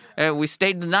in, we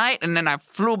stayed the night, and then I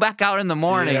flew back out in the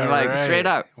morning, Yeah, like right. straight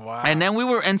up. Wow. And then we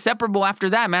were inseparable after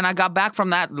that, man. I got back from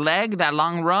that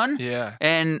long run. Yeah.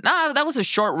 And that was a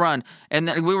short run. And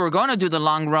then we were going to do the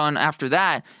long run after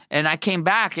that. And I came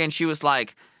back, and she was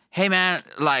like, "Hey man,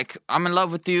 like, I'm in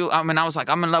love with you." I was like,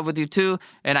 "I'm in love with you too."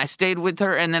 And I stayed with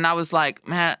her, and then I was like,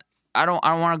 "Man, I don't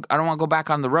want to go back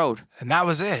on the road." And that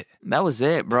was it. That was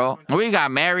it, bro. We got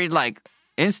married like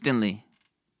instantly.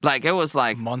 Like, it was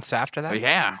like, Months after that?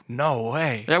 yeah. No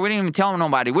way. Yeah, we didn't even tell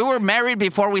nobody. We were married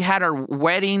before we had our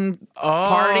wedding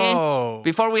Oh. party.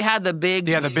 Before we had the big...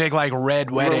 Yeah, the big like red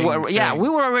wedding. Yeah, thing. we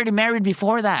were already married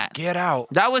before that. Get out.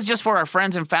 That was just for our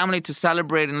friends and family to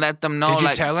celebrate and let them know. Did you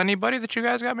like, tell anybody that you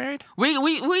guys got married?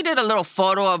 We did a little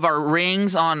photo of our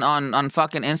rings on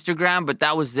fucking Instagram, but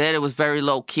that was it. It was very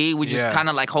low key. We just Yeah. kind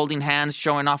of like holding hands,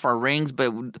 showing off our rings,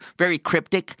 but very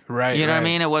cryptic. Right, You know what I right.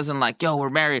 mean? It wasn't like, yo,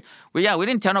 we're married. We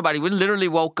didn't tell nobody. We literally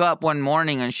woke up one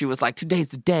morning and she was like, "Today's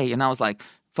the day," and I was like,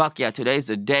 "Fuck yeah, today's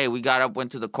the day." We got up,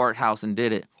 went to the courthouse, and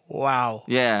did it. Wow.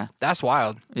 Yeah, That's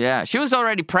wild. yeah. She was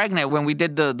already pregnant when we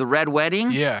did the red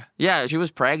wedding. Yeah. Yeah, she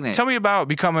was pregnant. Tell me about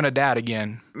becoming a dad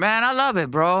again. Man, I love it,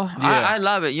 bro. Yeah. I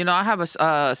love it. I have a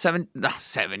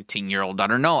 17-year-old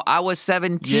daughter. No, I was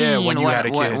 17 Yeah, when you had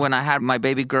a kid. when I had my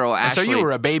baby girl, And so Ashley. you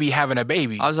were a baby having a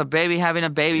baby. I was a baby having a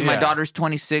baby. My Yeah. daughter's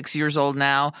 26 years old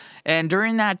now. And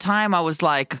during that time, I was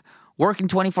like working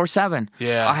 24/7.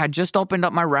 Yeah. I had just opened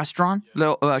up my restaurant.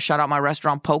 Shout out my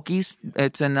restaurant, Pokey's.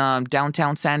 It's in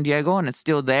downtown San Diego, and it's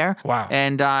still there. Wow.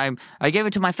 And I gave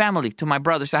it to my family, to my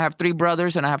brothers. I have 3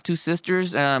 brothers, and I have 2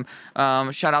 sisters.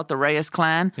 Shout out the Reyes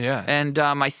clan. Yeah. And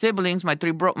my siblings, my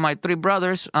three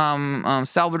brothers,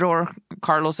 Salvador,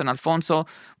 Carlos, and Alfonso.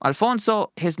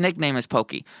 Alfonso, his nickname is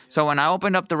Pokey. So when I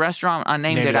opened up the restaurant, I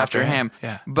named it after him.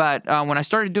 Yeah. But when I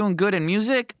started doing good in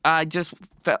music, I just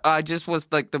was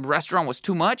like, the restaurant was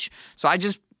too much, so I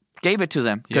just gave it to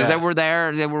them because Yeah. they were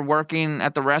there, they were working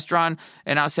at the restaurant,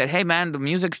 and I said, "Hey man, the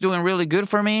music's doing really good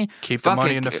for me. Keep the Fuck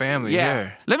money it." in the family,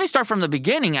 yeah. Let me start from the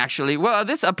beginning. Actually, well,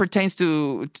 this pertains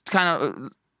to kind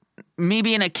of me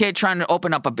being a kid trying to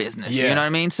open up a business. Yeah. You know what I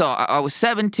mean? So I was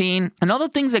 17, and other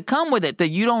things that come with it that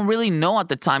you don't really know at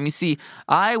the time. You see,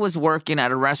 I was working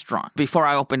at a restaurant before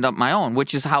I opened up my own,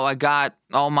 which is how I got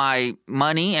all my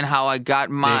money and how I got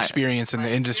my The experience in the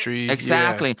industry.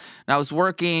 Exactly. Yeah. And I was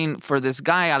working for this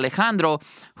guy, Alejandro,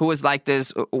 who was like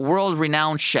this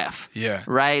world-renowned chef. Yeah.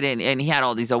 Right? And he had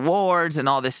all these awards and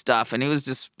all this stuff. And he was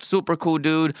just super cool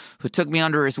dude who took me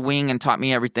under his wing and taught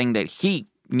me everything that he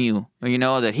knew,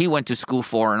 that he went to school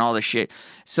for and all this shit.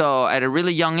 So at a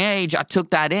really young age, I took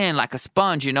that in like a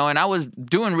sponge, and I was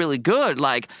doing really good.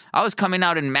 Like, I was coming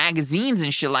out in magazines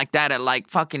and shit like that at like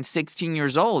fucking 16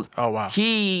 years old. Oh, wow.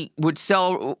 He would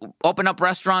open up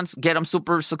restaurants, get them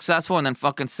super successful, and then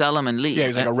fucking sell them and leave. Yeah, he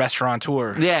was like a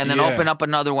restaurateur. Yeah, and then open up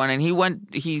another one. And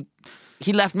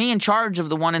he left me in charge of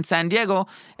the one in San Diego,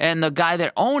 and the guy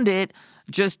that owned it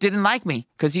just didn't like me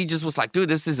because he just was like, dude,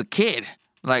 this is a kid.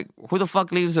 Like, who the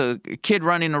fuck leaves a kid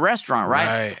running a restaurant,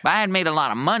 right? But I had made a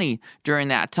lot of money during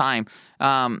that time,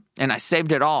 and I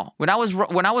saved it all. When I was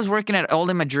working at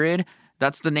Ole Madrid,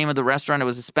 that's the name of the restaurant. It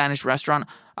was a Spanish restaurant.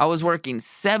 I was working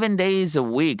 7 days a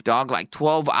week, dog, like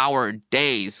 12-hour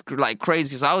days, like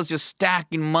crazy. So I was just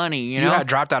stacking money, you know? You had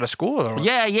dropped out of school? Or?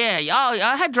 Yeah. Oh,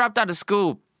 I had dropped out of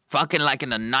school. Fucking like in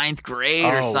the 9th grade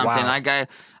or something. Wow.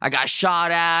 I got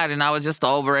shot at, and I was just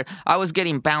over it. I was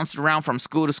getting bounced around from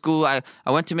school to school. I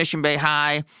went to Mission Bay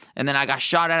High, and then I got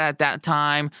shot at that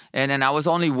time. And then I was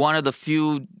only one of the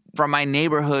few from my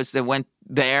neighborhoods that went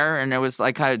there, and there was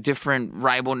like kind of different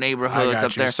rival neighborhoods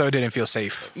up there. So it didn't feel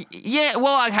safe. Yeah,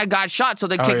 well, I had got shot, so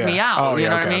they kicked me out. You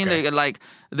know what I mean?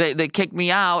 Okay. They kicked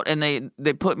me out, and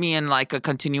they put me in like a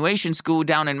continuation school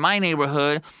down in my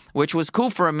neighborhood, which was cool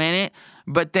for a minute.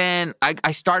 But then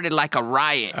I started like a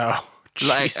riot. Oh,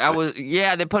 like Jesus.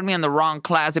 they put me in the wrong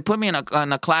class. They put me in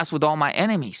a class with all my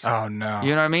enemies. Oh no.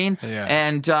 You know what I mean? Yeah.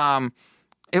 And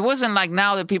it wasn't like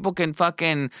now that people can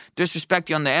fucking disrespect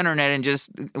you on the internet and just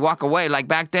walk away. Like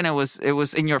back then, it was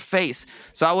in your face.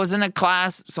 So I was in a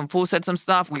class. Some fool said some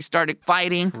stuff. We started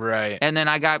fighting. Right. And then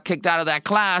I got kicked out of that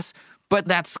class. But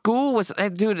that school was,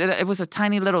 dude, it was a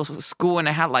tiny little school, and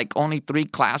it had like only 3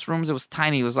 classrooms. It was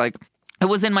tiny. It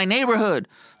was in my neighborhood.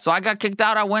 So I got kicked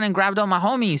out. I went and grabbed all my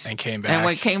homies. And came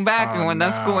back. And when that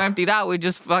school emptied out, we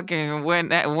just fucking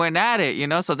went at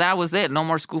it, So that was it. No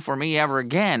more school for me ever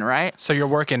again, right? So you're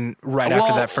working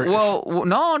after that first... Well,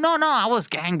 no. I was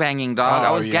gangbanging, dog.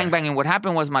 I was gangbanging. What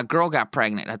happened was my girl got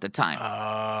pregnant at the time.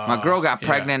 My girl got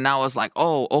pregnant, and I was like,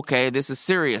 oh, okay, this is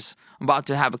serious. I'm about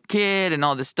to have a kid and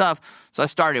all this stuff. So I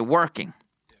started working.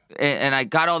 And I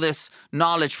got all this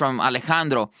knowledge from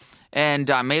Alejandro. And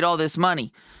I made all this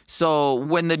money. So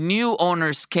when the new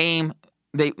owners came,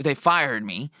 they fired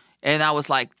me. And I was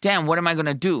like, damn, what am I going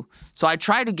to do? So I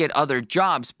tried to get other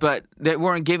jobs, but they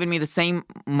weren't giving me the same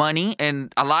money.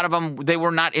 And a lot of them, they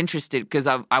were not interested because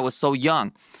I was so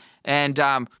young. And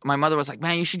my mother was like,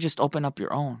 man, you should just open up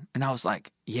your own. And I was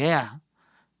like, yeah,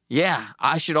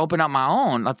 I should open up my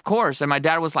own, of course. And my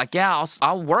dad was like, yeah,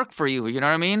 I'll work for you. You know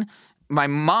what I mean? My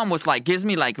mom was like,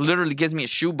 literally gives me a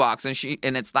shoebox, and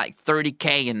it's like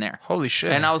 $30K in there. Holy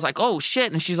shit. And I was like, oh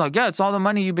shit. And she's like, yeah, it's all the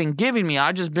money you've been giving me.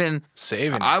 I've just been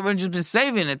saving it. I've just been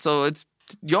saving it. So it's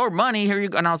your money. Here you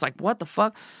go. And I was like, what the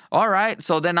fuck? All right.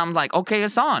 So then I'm like, okay,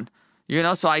 it's on.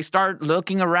 So I start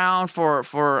looking around for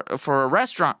a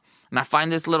restaurant. And I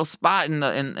find this little spot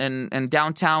in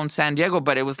downtown San Diego,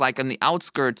 but it was like in the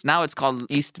outskirts. Now it's called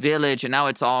East Village, and now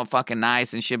it's all fucking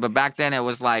nice and shit. But back then it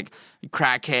was like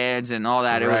crackheads and all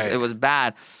that. Right. It was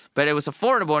bad, but it was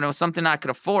affordable, and it was something I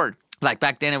could afford. Like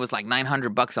back then it was like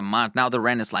 $900 a month. Now the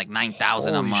rent is like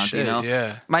 $9,000 a month. Shit,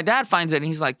 yeah. My dad finds it, and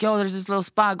he's like, "Yo, there's this little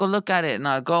spot. Go look at it." And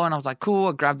I go, and I was like, "Cool."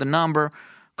 I grab the number,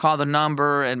 call the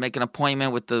number, and make an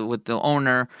appointment with the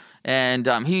owner. And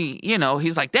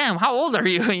he's like, damn, how old are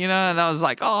you? And I was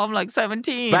like, oh, I'm like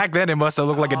 17. Back then, it must have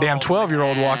looked like a damn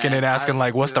 12-year-old walking in asking,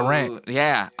 like, what's the rent?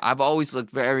 Yeah, I've always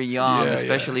looked very young,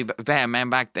 especially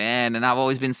back then. And I've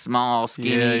always been small,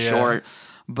 skinny, short.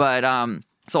 But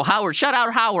so Howard, shout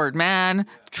out Howard, man.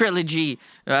 Trilogy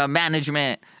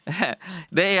management.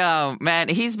 They man,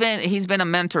 he's been a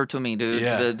mentor to me, dude.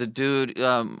 Yeah. The dude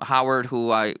Howard,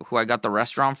 who I got the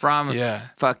restaurant from. Yeah.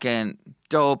 Fucking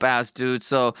dope ass dude.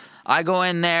 So I go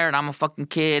in there, and I'm a fucking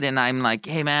kid, and I'm like,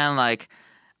 hey man, like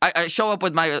I show up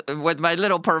with my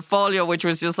little portfolio, which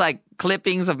was just like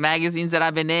clippings of magazines that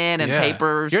I've been in and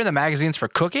papers. You're in the magazines for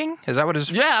cooking? Is that what it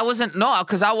is? Yeah, I wasn't. No,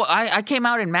 because I came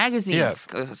out in magazines.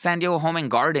 San Diego Home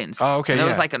and Gardens. Oh, okay. And there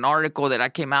was like an article that I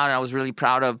came out and I was really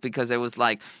proud of because it was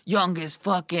like youngest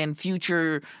fucking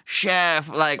future chef.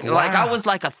 Like I was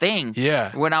like a thing.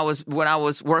 Yeah. When I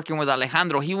was working with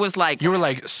Alejandro, he was like. You were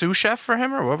like sous chef for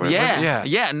him or what?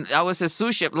 Yeah. And I was a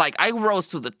sous chef. Like I rose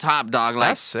to the top, dog. Like,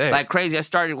 that's sick. Like crazy. I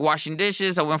started washing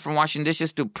dishes. I went from washing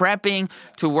dishes to prepping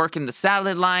to working the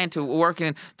salad line to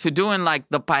doing like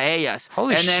the paellas.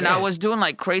 Holy shit. And then I was doing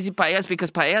like crazy paellas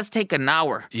because paellas take an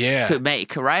hour to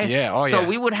make, right? Yeah. Oh, so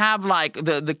we would have like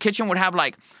the kitchen would have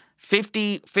like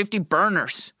 50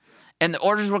 burners. And the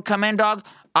orders would come in, dog.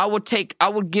 I would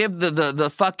give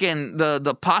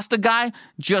the pasta guy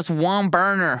just one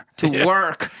burner to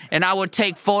work, and I would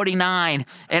take 49,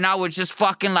 and I would just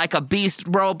fucking like a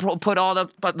beast, bro. Put all the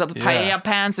paella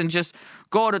pans and just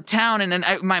go to town. And then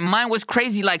my mind was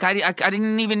crazy. Like I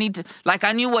didn't even need to. Like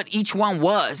I knew what each one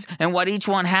was and what each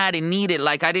one had and needed.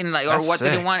 Like I didn't like or what they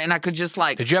didn't want, and I could just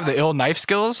like. Did you have the ill knife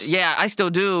skills? Yeah, I still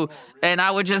do, and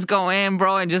I would just go in,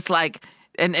 bro, and just like.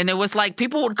 And it was like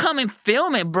people would come and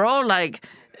film it, bro. Like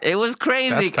it was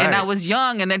crazy. And I was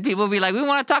young, and then people would be like, "We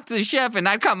want to talk to the chef," and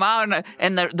I'd come out,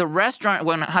 and the restaurant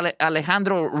when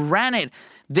Alejandro ran it.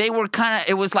 They were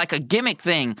it was like a gimmick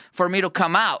thing for me to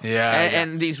come out.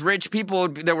 And these rich people,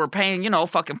 they were paying,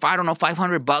 fucking,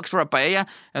 $500 for a paella.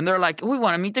 And they're like, we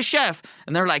want to meet the chef.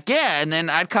 And they're like, yeah. And then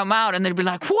I'd come out and they'd be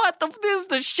like, this is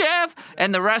the chef?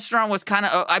 And the restaurant was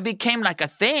I became like a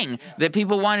thing that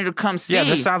people wanted to come see. Yeah,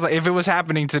 this sounds like if it was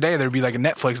happening today, there'd be like a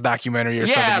Netflix documentary or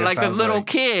something. Yeah, like a little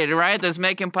kid, right, that's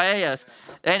making paellas.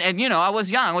 And I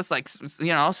was young. I was like,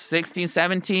 16,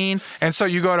 17. And so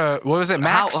you go to, what was it,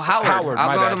 Max? Howard.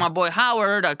 I'll go to my boy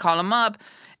Howard. I call him up.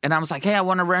 And I was like, hey, I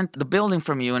want to rent the building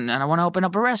from you, and I want to open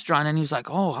up a restaurant. And he was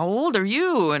like, oh, how old are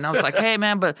you? And I was like, hey,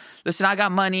 man, but listen, I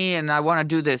got money, and I want to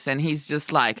do this. And he's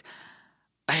just like,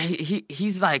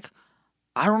 he's like,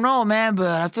 I don't know, man,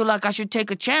 but I feel like I should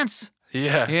take a chance.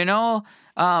 Yeah.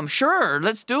 Sure,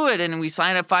 let's do it. And we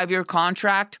signed a 5-year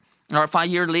contract or a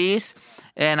 5-year lease.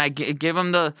 And I give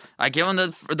him the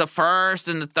first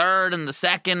and the third and the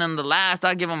second and the last.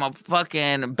 I give him a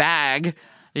fucking bag,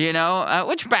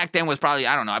 which back then was probably,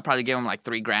 I don't know, I probably gave him like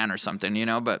 $3,000 or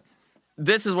something, but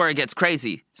this is where it gets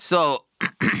crazy. So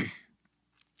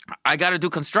I got to do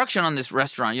construction on this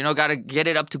restaurant, got to get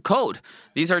it up to code.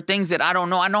 These are things that I don't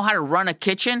know. I know how to run a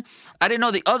kitchen. I didn't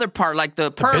know the other part, like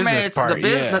the permits, the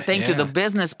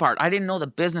business part. I didn't know the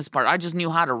business part. I just knew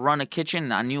how to run a kitchen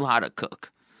and I knew how to cook.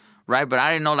 Right, but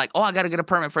I didn't know like, I got to get a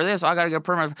permit for this. I got to get a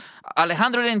permit.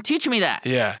 Alejandro didn't teach me that.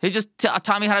 Yeah, he just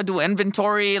taught me how to do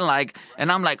inventory,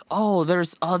 and I'm like,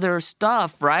 there's other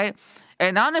stuff, right?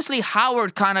 And honestly,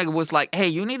 Howard kind of was like, hey,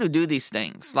 you need to do these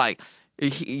things. Like,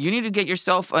 you need to get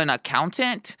yourself an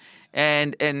accountant,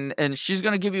 and she's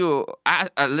gonna give you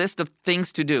a list of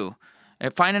things to do.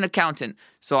 Find an accountant.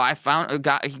 So I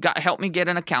helped me get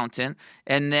an accountant,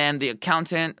 and then the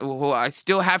accountant who I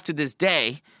still have to this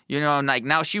day. Like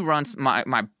now she runs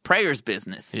my prayers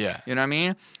business. Yeah. You know what I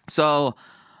mean? So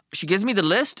she gives me the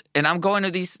list, and I'm going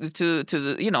to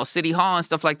the City Hall and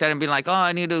stuff like that, and being like,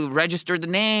 I need to register the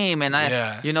name and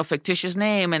fictitious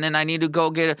name, and then I need to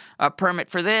go get a permit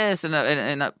for this and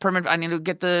a permit. I need to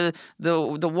get the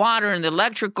water and the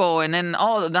electrical, and then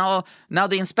now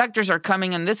the inspectors are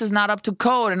coming, and this is not up to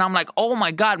code, and I'm like, oh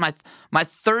my god, my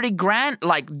 $30,000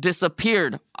 like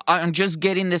disappeared on just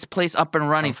getting this place up and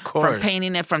running, from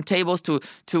painting it, from tables to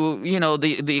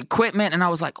the equipment, and I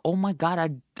was like, oh my god,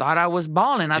 I thought I was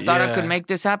balling. I thought I could make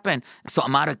this happen. So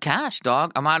I'm out of cash,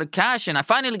 dog. I'm out of cash. And I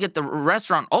finally get the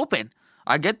restaurant open.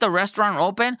 I get the restaurant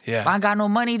open. Yeah. But I got no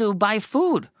money to buy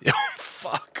food.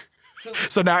 Fuck.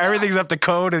 So now everything's up to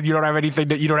code, and you don't have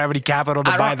any capital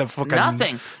to buy the fucking...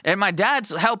 Nothing. And my dad's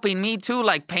helping me too,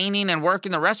 like painting and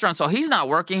working the restaurant. So he's not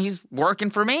working. He's working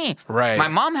for me. Right. My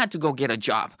mom had to go get a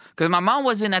job because my mom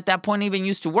wasn't at that point even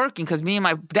used to working because me and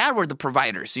my dad were the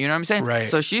providers. You know what I'm saying? Right.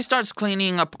 So she starts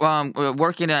cleaning up,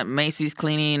 working at Macy's,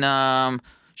 cleaning...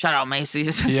 Shout out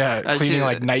Macy's. Yeah, cleaning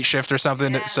like night shift or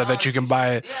something so that you can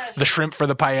buy the shrimp for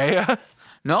the paella.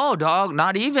 No, dog,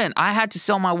 not even. I had to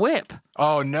sell my whip.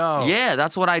 Oh, no. Yeah,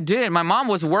 that's what I did. My mom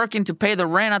was working to pay the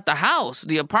rent at the house,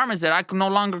 the apartments that I no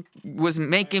longer was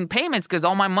making payments because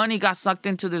all my money got sucked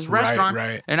into this restaurant.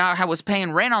 Right. And I was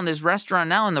paying rent on this restaurant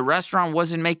now, and the restaurant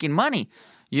wasn't making money.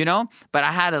 But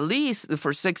I had a lease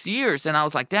for 6 years, and I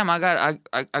was like, damn, I got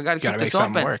to keep this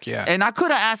open. Work, yeah. And I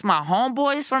could have asked my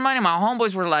homeboys for money. My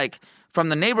homeboys were like, from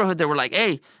the neighborhood, they were like,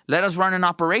 hey, let us run an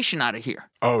operation out of here.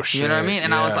 Oh, shit. You know what I mean?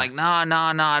 And I was like, nah,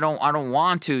 I don't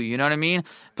want to. You know what I mean?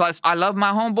 Plus, I love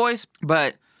my homeboys,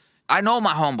 but I know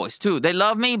my homeboys too. They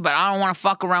love me, but I don't want to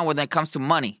fuck around when it comes to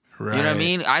money. Right. You know what I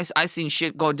mean? I seen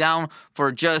shit go down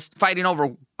for just fighting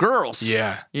over girls.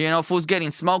 Yeah. You know, fools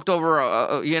getting smoked over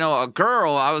a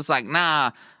girl. I was like,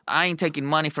 nah, I ain't taking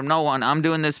money from no one. I'm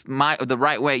doing this the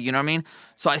right way. You know what I mean?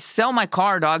 So I sell my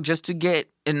car, dog, just to get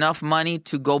enough money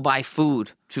to go buy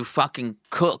food, to fucking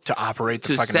cook, To operate the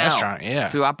to fucking sell, restaurant. Yeah.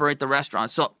 to operate the restaurant.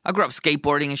 So I grew up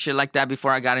skateboarding and shit like that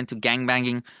before I got into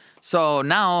gangbanging. So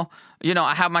now, you know,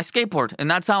 I have my skateboard, and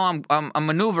that's how I'm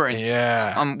maneuvering.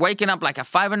 Yeah. I'm waking up like at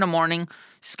 5 a.m,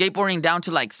 skateboarding down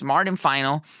to like Smart and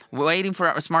Final, waiting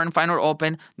for Smart and Final to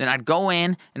open. Then I'd go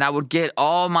in and I would get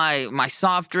all my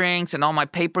soft drinks and all my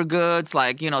paper goods,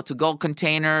 like, you know, to-go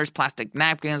containers, plastic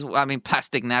napkins. Yeah,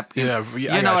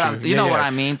 You know what I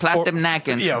mean. Plastic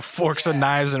napkins. Yeah, forks and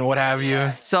knives and what have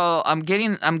you. So I'm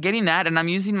getting that, and I'm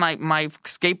using my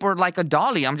skateboard like a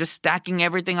dolly. I'm just stacking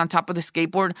everything on top of the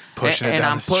skateboard, Pushing it and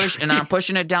down I'm the street. and I'm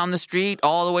pushing it down the street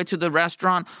all the way to the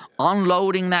restaurant,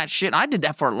 unloading that shit. I did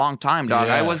that for a long time, dog.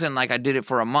 Yeah. I wasn't like I did it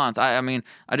for a month. I mean,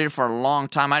 I did it for a long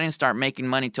time. I didn't start making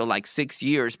money till like 6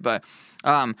 years, but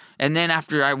and then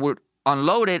after I would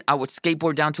unload it, I would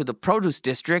skateboard down to the produce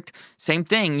district. Same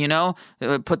thing, you know,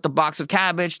 put the box of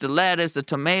cabbage, the lettuce, the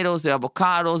tomatoes, the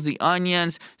avocados, the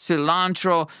onions,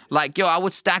 cilantro. Like, yo, I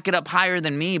would stack it up higher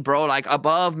than me, bro. Like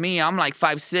above me, I'm like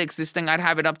 5'6". This thing, I'd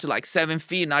have it up to like 7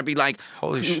 feet, and I'd be like,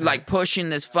 Holy shit. like pushing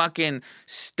this fucking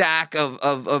stack of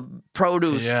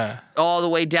produce all the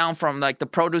way down from like the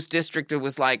produce district. It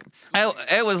was like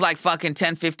fucking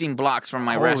 10, 15 blocks from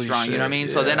my Holy restaurant. shit, You know what I mean?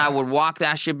 So then yeah. I would walk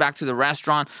that shit back to the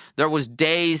restaurant. There was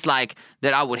days like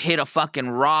that I would hit a fucking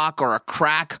rock or a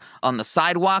crack on the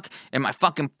sidewalk, and my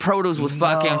fucking produce would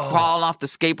fucking fall off the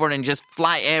skateboard and just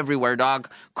fly everywhere, dog.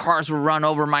 Cars would run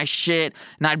over my shit,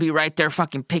 and I'd be right there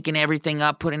fucking picking everything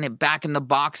up, putting it back in the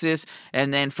boxes,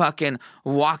 and then fucking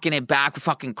walking it back,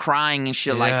 fucking crying and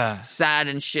shit, like sad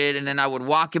and shit. And then I would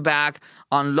walk it back,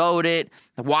 unload it,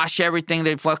 wash everything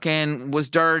that fucking was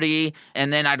dirty,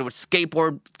 and then I would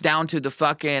skateboard down to the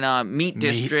fucking meat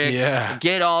district,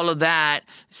 get all of that,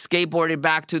 skateboard it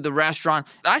back to the restaurant.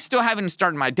 I still haven't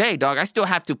started my day, dog. I still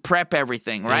have to prep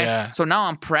everything, right? Yeah. So now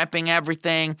I'm prepping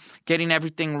everything, getting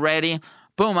everything ready.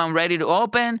 Boom, I'm ready to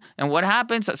open. And what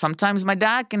happens? Sometimes my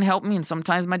dad can help me, and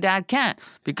sometimes my dad can't.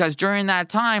 Because during that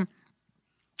time,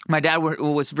 my dad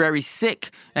was very sick,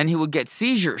 and he would get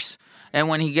seizures. And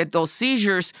when he get those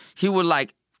seizures, he would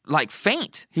like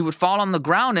faint. He would fall on the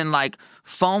ground, and like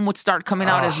foam would start coming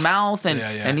out his mouth,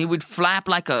 and he would flap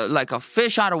like a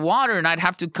fish out of water, and I'd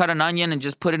have to cut an onion and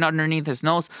just put it underneath his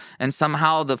nose, and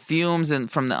somehow the fumes and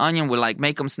from the onion would like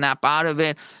make him snap out of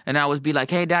it. And I would be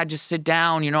like, hey, Dad, just sit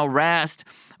down, you know, rest,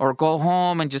 or go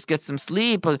home and just get some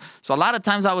sleep. So a lot of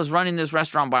times I was running this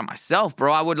restaurant by myself,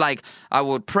 bro. I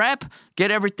would prep,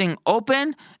 get everything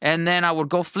open, and then I would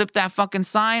go flip that fucking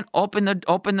sign, open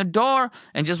the door,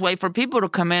 and just wait for people to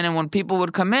come in. And when people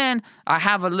would come in, I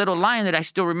have a little line that I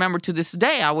still remember to this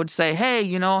day. I would say, hey,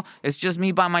 you know, it's just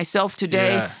me by myself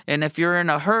today. Yeah. And if you're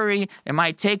in a hurry, it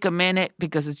might take a minute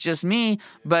because it's just me.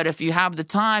 But if you have the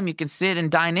time, you can sit and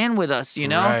dine in with us, you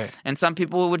know? Right. And some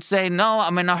people would say, no,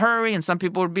 I'm in a hurry. And some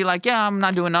people would be like, yeah, I'm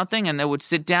not doing nothing. And they would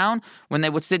sit down. When they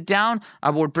would sit down,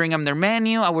 I would bring them their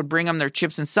menu. I would bring them their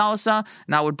chips and salsa.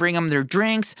 And I would bring them their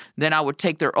drinks. Then I would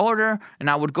take their order. And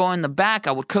I would go in the back.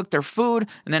 I would cook their food.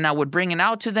 And then I would bring it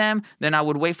out to them. Then I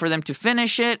would wait for them to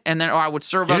finish it. And then, or I would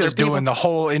serve You're other just people. doing the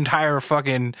whole entire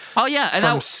fucking And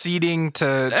from seating to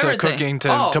everything. cooking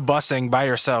to bussing by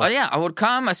yourself. Oh yeah, I would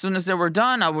come as soon as they were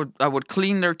done. I would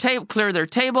clear their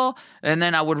table, and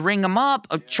then I would ring them up,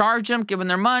 charge them, give them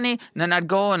their money, and then I'd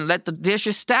go and let the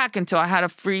dishes stack until I had a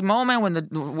free moment.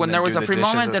 When there was a free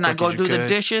moment, then I'd go do the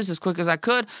dishes as quick as I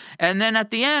could, and then at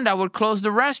the end I would close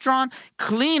the restaurant,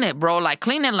 clean it, bro, like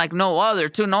clean it like no other,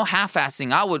 too, no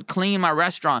half-assing. I would clean my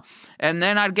restaurant, and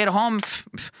then I'd get home.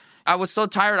 I was so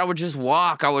tired, I would just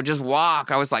walk. I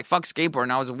was like, fuck skateboard.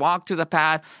 And I would walk to the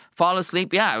pad, fall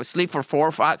asleep. Yeah, I would sleep for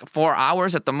 4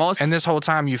 hours at the most. And this whole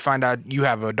time you find out you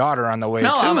have a daughter on the way, too.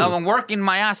 I'm working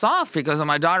my ass off because of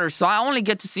my daughter. So I only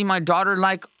get to see my daughter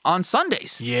like on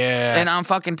Sundays. Yeah. And I'm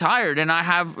fucking tired. And I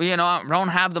have, you know, I don't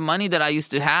have the money that I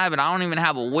used to have. And I don't even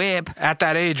have a whip. At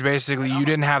that age, basically, you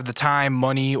didn't have the time,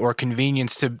 money, or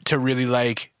convenience to really,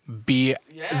 like, be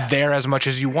there as much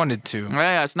as you wanted to.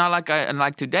 Yeah, it's not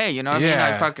like today, you know what I mean?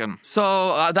 I fucking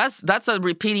so that's a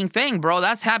repeating thing, bro.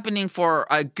 That's happening for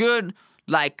a good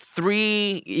like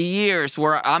 3 years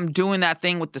where I'm doing that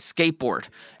thing with the skateboard.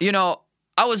 You know,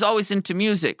 I was always into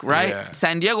music, right? Yeah.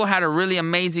 San Diego had a really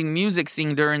amazing music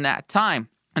scene during that time.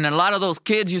 And a lot of those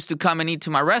kids used to come and eat to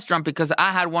my restaurant because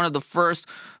I had one of the first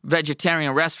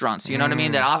vegetarian restaurants. You know what I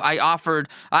mean? That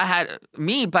I had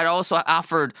meat, but I also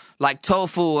offered like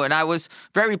tofu, and I was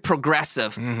very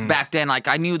progressive back then. Like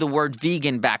I knew the word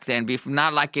vegan back then,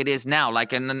 not like it is now.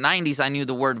 Like in the 90s, I knew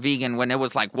the word vegan when it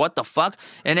was like, what the fuck?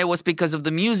 And it was because of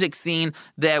the music scene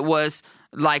that was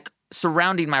like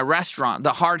surrounding my restaurant,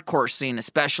 the hardcore scene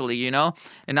especially, you know?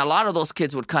 And a lot of those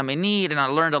kids would come and eat, and I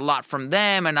learned a lot from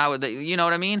them, and I would, you know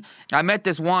what I mean? I met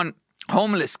this one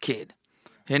homeless kid.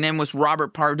 His name was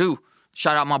Robert Pardue.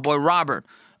 Shout out my boy Robert.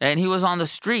 And he was on the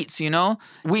streets, you know?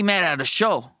 We met at a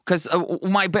show. Because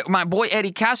my boy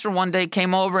Eddie Castro one day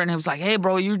came over, and he was like, hey,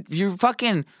 bro, you need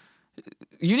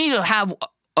to have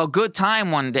a good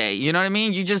time one day. You know what I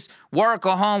mean? You just work,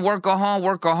 go home.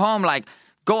 Like,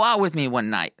 go out with me one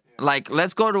night. Like,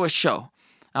 let's go to a show.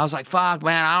 I was like, fuck,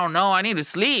 man, I don't know. I need to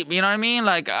sleep. You know what I mean?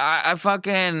 Like, I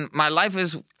fucking, my life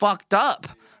is fucked up.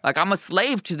 Like, I'm a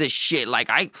slave to this shit.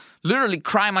 Like, I literally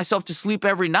cry myself to sleep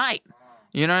every night.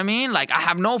 You know what I mean? Like, I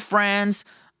have no friends.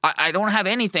 I don't have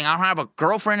anything. I don't have a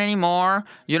girlfriend anymore.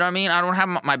 You know what I mean? I don't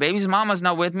have my baby's mama's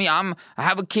not with me. I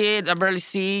have a kid I barely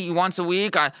see once a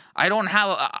week. I don't have.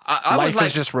 Life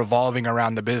is just revolving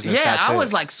around the business. Yeah, That's I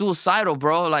was like suicidal,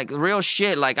 bro. Like real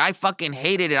shit. Like I fucking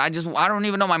hated it. I don't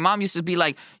even know. My mom used to be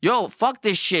like, "Yo, fuck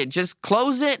this shit. Just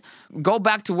close it. Go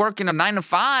back to working a 9 to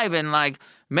 5 and like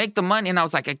make the money." And I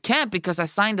was like, I can't because I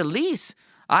signed a lease.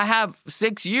 I have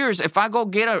 6 years. If I go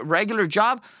get a regular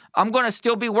job, I'm going to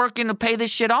still be working to pay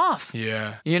this shit off.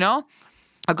 Yeah. You know?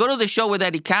 I go to the show with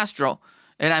Eddie Castro,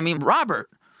 and I mean Robert.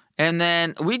 And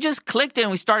then we just clicked and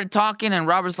we started talking, and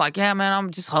Robert's like, yeah, man, I'm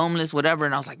just homeless, whatever.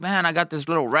 And I was like, man, I got this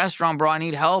little restaurant, bro. I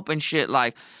need help and shit.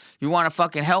 Like, you want to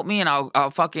fucking help me, and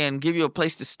I'll fucking give you a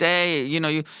place to stay. You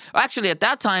know, actually, at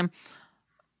that time,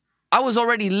 I was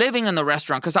already living in the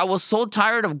restaurant because I was so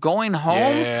tired of going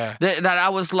home that I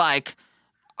was like,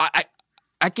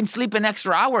 I can sleep an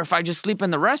extra hour if I just sleep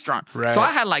in the restaurant. Right. So I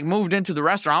had like moved into the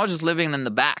restaurant. I was just living in the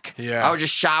back. Yeah. I would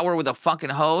just shower with a fucking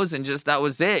hose and just that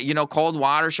was it. You know, cold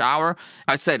water, shower.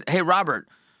 I said, hey, Robert,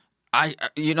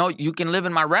 you can live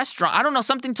in my restaurant. I don't know.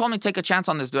 Something told me to take a chance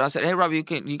on this dude. I said, hey, Robert, you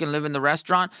can live in the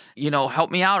restaurant. You know,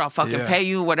 help me out. I'll fucking pay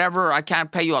you whatever. I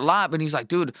can't pay you a lot. But he's like,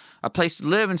 dude, a place to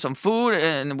live and some food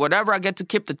and whatever. I get to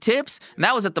keep the tips. And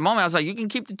that was at the moment. I was like, you can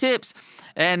keep the tips.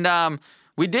 And,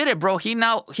 we did it, bro. He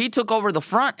took over the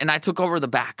front and I took over the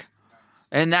back.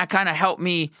 And that kind of helped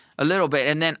me a little bit.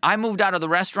 And then I moved out of the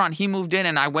restaurant. He moved in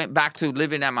and I went back to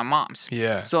living at my mom's.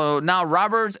 Yeah. So now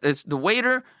Robert is the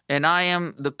waiter and I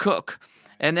am the cook.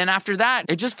 And then after that,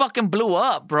 it just fucking blew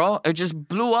up, bro. It just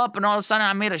blew up, and all of a sudden,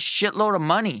 I made a shitload of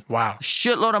money. Wow. A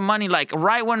shitload of money. Like,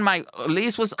 right when my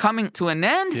lease was coming to an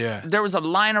end, there was a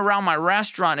line around my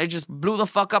restaurant. It just blew the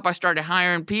fuck up. I started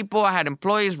hiring people. I had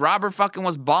employees. Robert fucking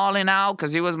was balling out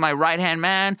because he was my right-hand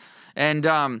man. And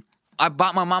I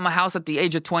bought my mom a house at the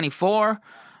age of 24.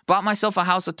 Bought myself a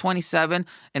house at 27,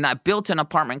 and I built an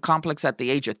apartment complex at the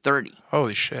age of 30.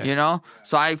 Holy shit. You know?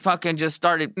 So I fucking just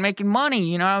started making money.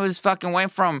 You know, I was fucking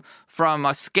went from a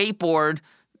skateboard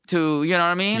to, you know what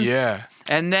I mean? Yeah.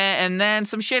 And then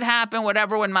some shit happened,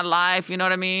 whatever, in my life, you know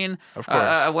what I mean? Of course.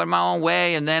 I went my own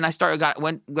way, and then I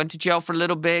went to jail for a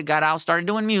little bit, got out, started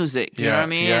doing music, you know what I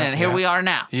mean? And here we are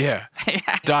now. Yeah.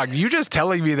 Dog, you just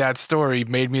telling me that story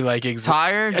made me like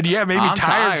tired. And yeah, made me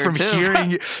tired from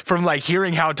too.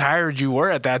 hearing how tired you were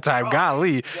at that time.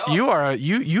 Golly,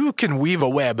 you can weave a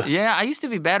web. Yeah, I used to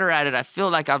be better at it. I feel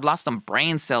like I've lost some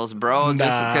brain cells, bro, just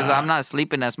because I'm not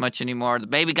sleeping as much anymore. The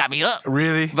baby got me up.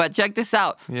 Really? But check this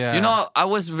out. Yeah. You know, I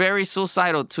was very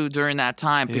suicidal too during that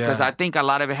time because I think a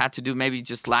lot of it had to do maybe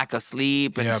just lack of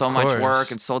sleep and so much work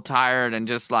and so tired and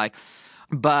just like,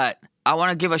 but I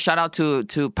want to give a shout out to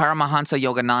Paramahansa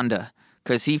Yogananda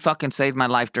because he fucking saved my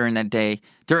life during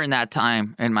that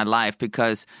time in my life,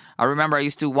 because I remember I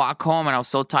used to walk home and I was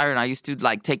so tired and I used to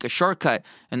like take a shortcut,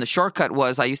 and the shortcut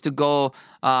was I used to go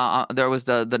there was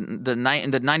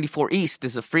the 94 East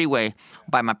is a freeway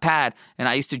by my pad, and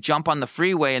I used to jump on the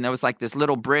freeway, and there was like this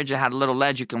little bridge that had a little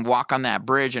ledge. You can walk on that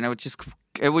bridge, and it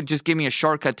would just give me a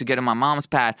shortcut to get in my mom's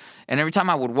pad. And every time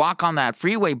I would walk on that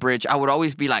freeway bridge, I would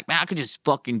always be like, man, I could just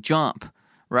fucking jump,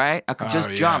 right? I could just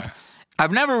jump.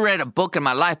 I've never read a book in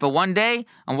my life, but one day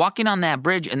I'm walking on that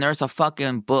bridge and there's a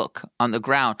fucking book on the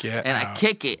ground, I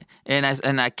kick it, and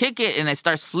I kick it and it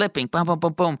starts flipping, boom, boom,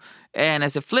 boom, boom. And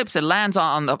as it flips, it lands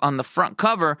on the front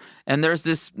cover, and there's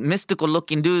this mystical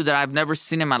looking dude that I've never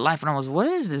seen in my life. And I was, what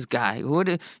is this guy?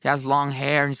 He has long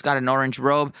hair and he's got an orange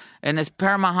robe, and it's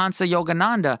Paramahansa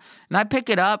Yogananda. And I pick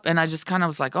it up and I just kind of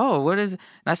was like, oh, what is it?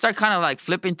 And I start kind of like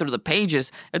flipping through the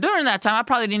pages. And during that time, I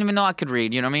probably didn't even know I could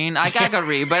read. You know what I mean? I could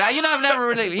read, but I I've never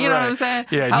really, you know what I'm saying?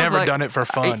 Yeah, I was never like, done it for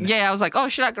fun. Yeah, I was like, oh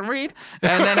shit, I can read.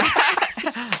 And then,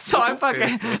 so I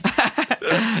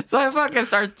fucking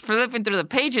start flipping through the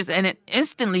pages, and it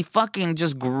instantly fucking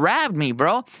just grabbed me,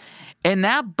 bro. And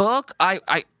that book,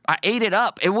 I ate it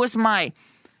up. It was my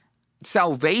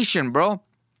salvation, bro.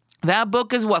 That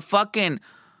book is what fucking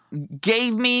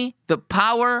gave me the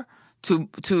power to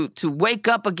wake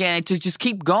up again, to just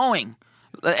keep going.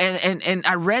 And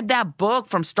I read that book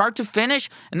from start to finish,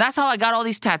 and that's how I got all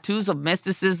these tattoos of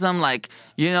mysticism, like,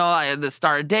 you know, the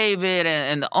Star of David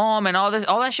and the Om and all this.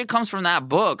 All that shit comes from that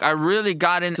book. I really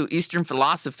got into Eastern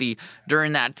philosophy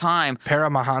during that time.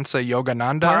 Paramahansa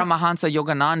Yogananda? Paramahansa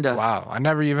Yogananda. Wow, I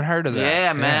never even heard of that.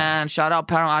 Yeah, man. Shout out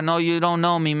Param. I know you don't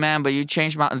know me, man, but you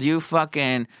changed you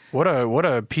fucking... What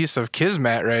a piece of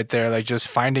kismet right there, like just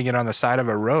finding it on the side of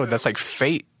a road. That's like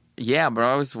fate. Yeah,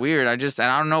 bro, it was weird. I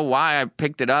don't know why I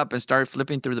picked it up and started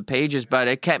flipping through the pages, but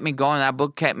it kept me going. That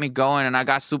book kept me going, and I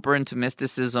got super into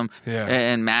mysticism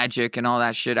and magic and all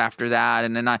that shit after that.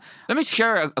 And then let me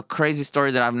share a crazy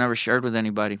story that I've never shared with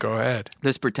anybody. Go ahead.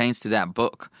 This pertains to that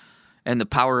book and the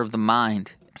power of the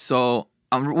mind. So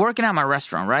I'm working at my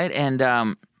restaurant, right? And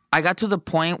I got to the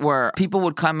point where people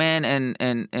would come in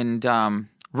and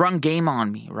run game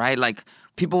on me, right? Like,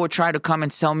 people would try to come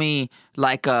and sell me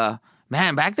like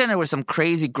man, back then there were some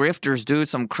crazy grifters, dude,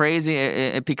 some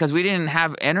crazy, because we didn't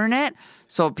have internet,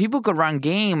 so people could run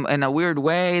game in a weird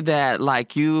way that,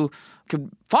 like, you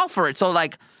could fall for it. So,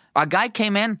 like, a guy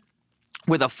came in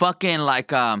with a fucking,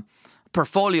 like,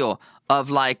 portfolio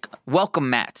of, like, welcome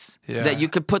mats that you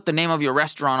could put the name of your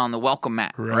restaurant on the welcome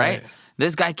mat, right?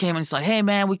 This guy came and he's like, hey,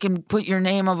 man, we can put your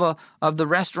name of the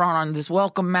restaurant on this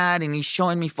welcome mat, and he's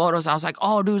showing me photos. I was like,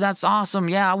 oh, dude, that's awesome.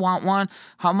 Yeah, I want one.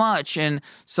 How much? And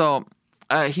so...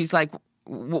 he's like,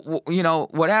 you know,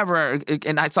 whatever.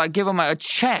 And so I give him a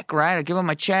check, right? I give him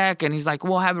a check, and he's like,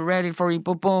 we'll have it ready for you,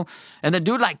 boom, boom. And the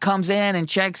dude, like, comes in and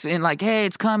checks in, like, hey,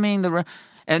 it's coming.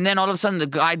 And then all of a sudden, the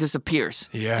guy disappears.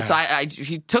 Yeah. So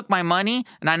he took my money,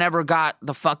 and I never got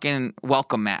the fucking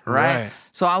welcome mat, right?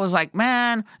 So I was like,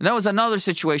 man. And there was another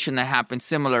situation that happened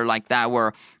similar like that,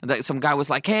 where some guy was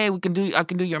like, hey, I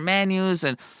can do your menus.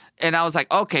 And I was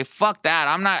like, okay, fuck that.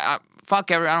 I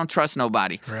don't trust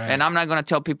nobody. And I'm not going to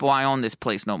tell people I own this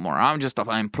place no more. I'm just an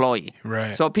employee.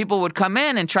 So people would come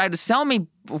in and try to sell me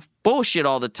bullshit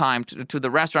all the time to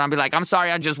the restaurant. I'd be like, I'm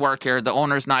sorry, I just work here. The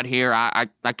owner's not here.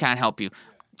 I can't help you.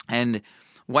 And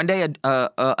one day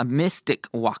a mystic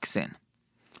walks in.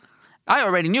 I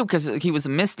already knew because he was a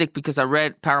mystic because I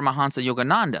read Paramahansa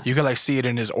Yogananda. You could, like, see it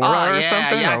in his aura or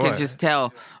something? Yeah, I could just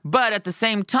tell. But at the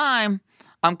same time,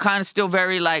 I'm kind of still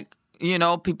very, like, you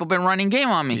know, people been running game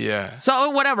on me. Yeah.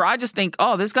 So whatever. I just think,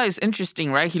 oh, this guy is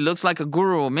interesting, right? He looks like a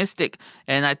guru, a mystic.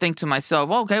 And I think to myself,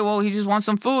 okay, well, he just wants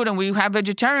some food, and we have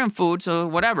vegetarian food, so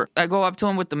whatever. I go up to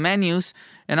him with the menus,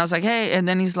 and I was like, hey, and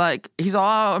then he's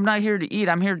all, I'm not here to eat.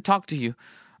 I'm here to talk to you.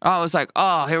 I was like,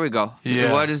 oh, here we go.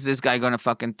 Yeah. What is this guy going to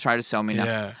fucking try to sell me now?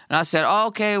 Yeah. And I said, oh,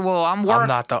 okay, well, I'm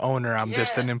not the owner. I'm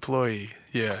just an employee.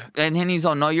 Yeah. And then he's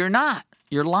all, no, you're not.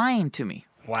 You're lying to me.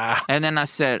 Wow. And then I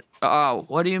said, oh,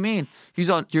 what do you mean? He's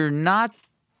all, you're not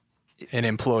an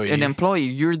employee.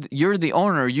 You're the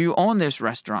owner. You own this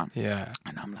restaurant. Yeah.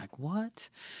 And I'm like, what?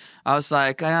 I was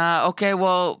like, okay,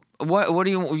 well, what do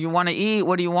you want to eat?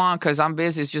 What do you want? Because I'm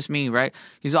busy. It's just me, right?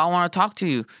 He's all, I want to talk to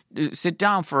you. Sit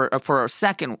down for a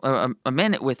second, a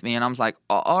minute with me. And I was like,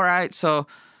 all right. So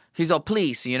he's all,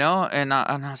 please, you know? And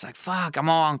I was like, fuck, I'm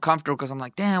all uncomfortable because I'm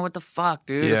like, damn, what the fuck,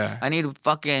 dude? Yeah. I need to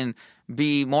fucking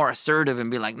be more assertive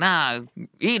and be like, nah,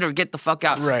 eat or get the fuck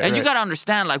out. And you got to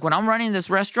understand, like, when I'm running this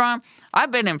restaurant,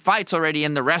 I've been in fights already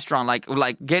in the restaurant,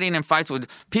 like getting in fights with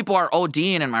people are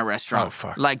ODing in my restaurant. Oh,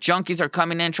 fuck. Like, junkies are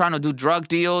coming in trying to do drug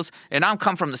deals, and I'm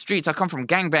come from the streets. I come from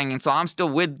gangbanging, so I'm still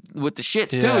with the shits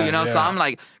too, you know? So I'm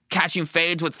like catching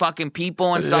fades with fucking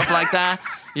people and stuff like that,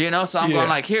 you know? So I'm going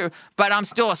like, here, but I'm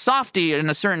still a softie in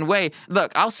a certain way.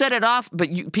 Look, I'll set it off,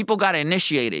 but people got to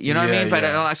initiate it, you know what I mean?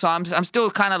 But so I'm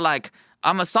still kind of like,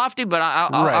 I'm a softie, but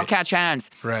I'll catch hands.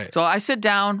 Right. So I sit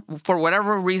down. For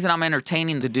whatever reason, I'm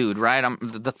entertaining the dude, right? I'm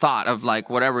the thought of,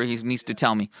 like, whatever he needs to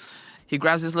tell me. He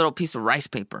grabs this little piece of rice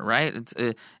paper, right?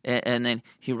 And then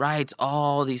he writes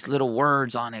all these little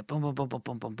words on it. Boom, boom, boom, boom,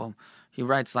 boom, boom, boom. He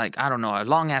writes, like, I don't know, a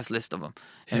long-ass list of them.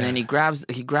 And then he grabs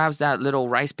that little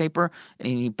rice paper, and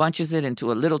he bunches it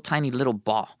into a little tiny little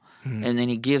ball. Mm-hmm. And then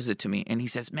he gives it to me. And he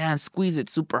says, man, squeeze it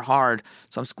super hard.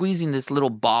 So I'm squeezing this little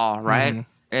ball, right? Mm-hmm.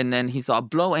 And then he's all,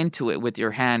 blow into it with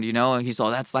your hand, you know? And he's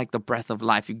all, that's like the breath of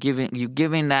life. You're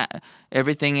giving that,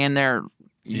 everything in there,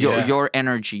 your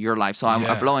energy, your life. So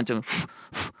I blow into it.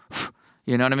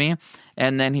 You know what I mean?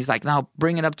 And then he's like, now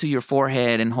bring it up to your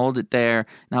forehead and hold it there.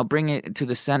 Now bring it to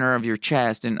the center of your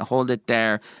chest and hold it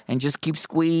there and just keep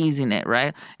squeezing it,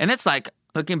 right? And it's like,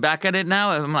 looking back at it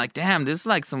now, I'm like, damn, this is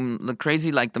like some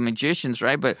crazy, like the magicians,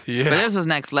 right? But this is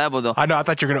next level, though. I know. I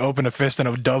thought you were gonna open a fist and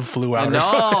a dove flew out.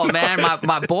 No, man.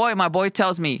 My boy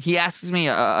tells me, he asks me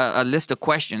a list of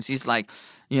questions. He's like,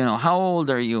 you know, how old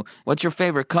are you? What's your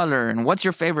favorite color? And what's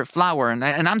your favorite flower? And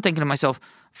I'm thinking to myself,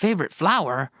 favorite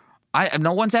flower?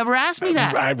 No one's ever asked me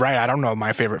that. Right. I don't know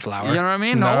my favorite flower. You know what I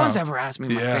mean? No one's ever asked me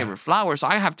my favorite flower. So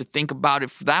I have to think about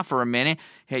that for a minute.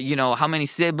 Hey, you know, how many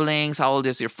siblings? How old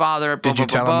is your father? Did you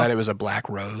tell him that it was a black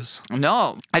rose?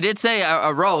 No. I did say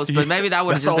a rose, but maybe that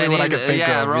would have just been easy.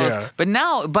 A rose. Yeah. But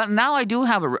now I do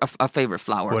have a favorite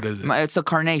flower. What is it? It's a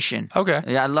carnation. Okay.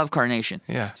 Yeah, I love carnations.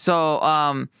 Yeah.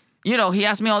 So, you know, he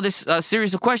asked me all this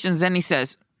series of questions. Then he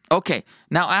says, okay,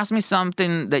 now ask me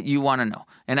something that you want to know.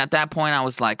 And at that point, I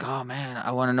was like, oh, man,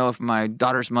 I want to know if my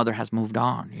daughter's mother has moved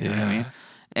on. You know what I mean?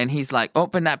 And he's like,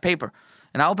 open that paper.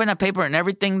 And I opened that paper, and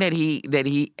everything that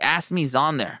he asked me is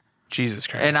on there. Jesus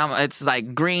Christ. And it's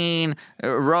like green,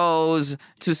 rose,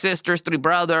 2 sisters, 3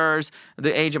 brothers,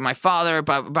 the age of my father.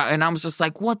 And I was just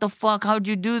like, what the fuck? How'd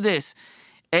you do this?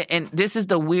 And this is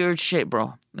the weird shit,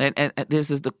 bro. And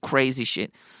this is the crazy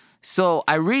shit. So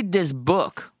I read this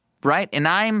book, right? And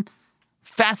I'm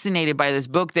fascinated by this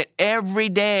book that every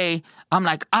day I'm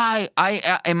like, I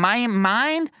in my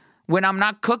mind, when I'm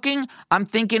not cooking, I'm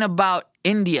thinking about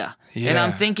India. And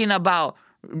I'm thinking about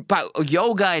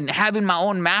yoga and having my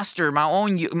own master.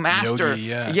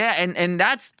 Yogi, and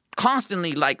that's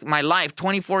constantly like my life,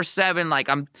 24/7. Like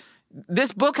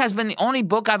this book has been the only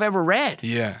book I've ever read.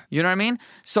 Yeah. You know what I mean?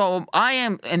 So I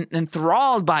am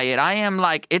enthralled by it. I am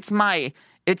like, it's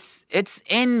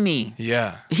in me.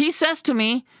 Yeah. He says to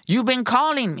me, you've been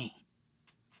calling me.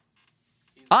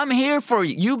 I'm here for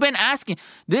you. You've been asking.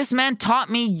 This man taught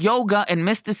me yoga and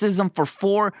mysticism for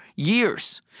 4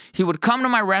 years. He would come to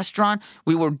my restaurant.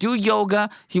 We would do yoga.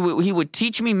 He would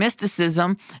teach me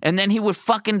mysticism, and then he would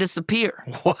fucking disappear.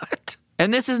 What?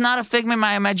 And this is not a figment of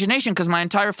my imagination because my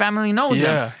entire family knows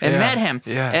him and met him.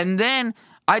 Yeah. And then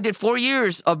I did 4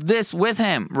 years of this with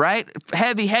him, right?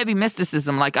 Heavy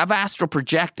mysticism. Like I've astral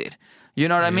projected. You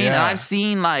know what I mean? Yeah. And I've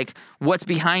seen like what's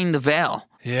behind the veil.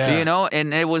 Yeah. You know,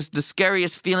 and it was the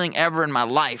scariest feeling ever in my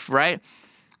life, right?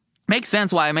 Makes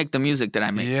sense why I make the music that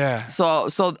I make. Yeah. So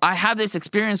I have this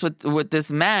experience with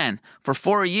this man for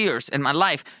 4 years in my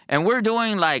life, and we're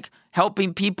doing like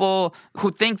helping people who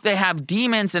think they have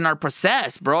demons and are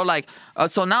possessed, bro. Like,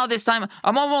 so now this time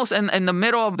I'm almost in the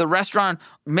middle of the restaurant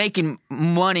making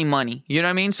money. You know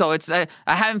what I mean? So it's I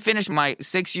haven't finished my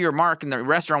 6-year mark in the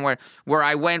restaurant where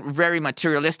I went very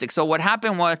materialistic. So what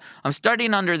happened was I'm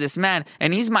studying under this man,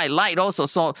 and he's my light also.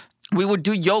 So we would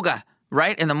do yoga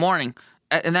right in the morning.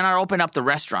 And then I'd open up the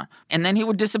restaurant, and then he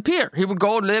would disappear. He would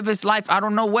go live his life, I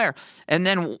don't know where. And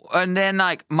then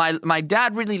like my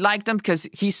dad really liked him because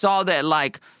he saw that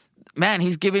like, man,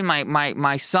 he's giving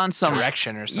my son some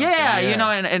direction or something. Yeah, you know,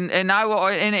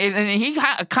 and he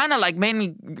kind of like made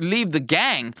me leave the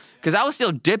gang because I was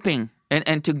still dipping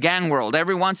into gang world.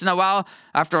 Every once in a while,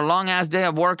 after a long ass day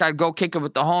of work, I'd go kick it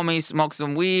with the homies, smoke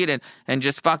some weed, and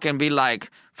just fucking be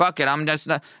like, fuck it, I'm just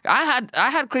not. I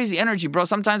had crazy energy, bro.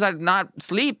 Sometimes I'd not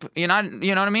sleep. You know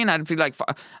what I mean? I'd feel like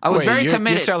I was very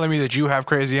committed. You're telling me that you have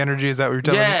crazy energy? Is that what you're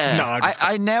telling me? No,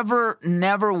 I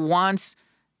never once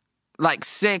like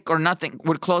sick or nothing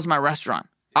would close my restaurant.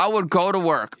 I would go to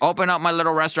work, open up my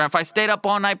little restaurant. If I stayed up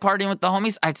all night partying with the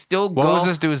homies, I'd still go. What was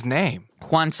this dude's name?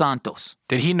 Juan Santos.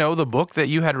 Did he know the book that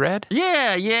you had read?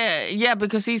 Yeah,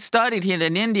 because he studied here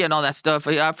in India and all that stuff.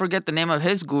 I forget the name of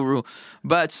his guru.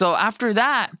 But so after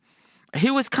that, he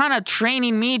was kind of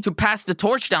training me to pass the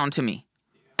torch down to me.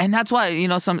 And that's why, you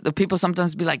know, the people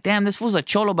sometimes be like, damn, this fool's a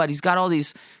cholo, but he's got all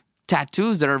these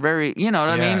tattoos that are very, you know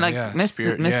what I mean? Like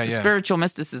spiritual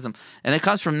mysticism. And it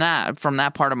comes from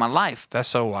that part of my life. That's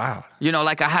so wild. You know,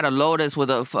 like I had a lotus with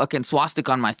a fucking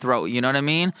swastika on my throat, you know what I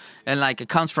mean? And like it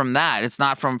comes from that. It's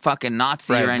not from fucking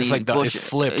Nazi or any like bullshit. It's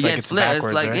flipped. Yeah, like it's backwards,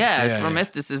 it's like, right? it's from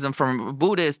mysticism, from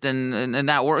Buddhist and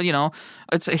that world, you know.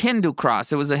 It's a Hindu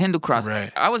cross. It was a Hindu cross.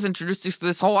 Right. I was introduced to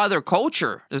this whole other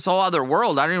culture, this whole other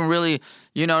world. I didn't really,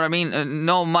 you know what I mean,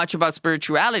 know much about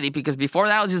spirituality because before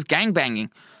that I was just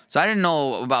gangbanging. So I didn't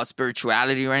know about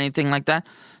spirituality or anything like that.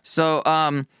 So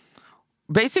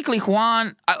basically,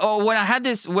 Juan. I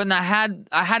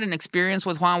had an experience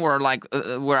with Juan where I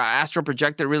astral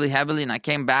projected really heavily, and I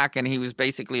came back, and he was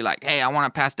basically like, "Hey, I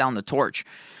want to pass down the torch."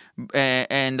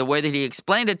 And the way that he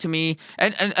explained it to me,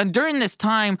 and during this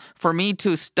time for me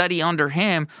to study under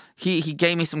him, he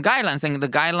gave me some guidelines, and the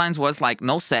guidelines was like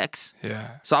no sex.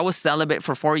 Yeah. So I was celibate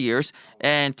for 4 years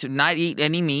and to not eat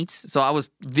any meats. So I was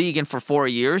vegan for 4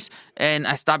 years, and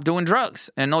I stopped doing drugs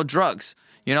and no drugs.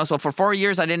 You know, so for 4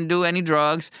 years, I didn't do any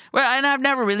drugs. Well, and I've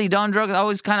never really done drugs. I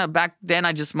always kind of, back then,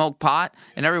 I just smoked pot.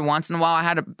 And every once in a while, I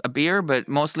had a beer, but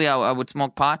mostly I would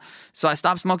smoke pot. So I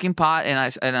stopped smoking pot, and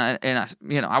I,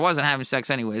 you know, I wasn't having sex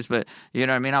anyways, but, you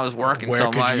know what I mean? I was working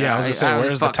so much. Yeah, I was going to say,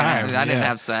 where's the time? I didn't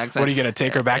have sex. What, are you going to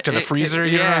take her back to the freezer?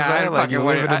 You know what I'm saying? Like, you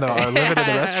living in the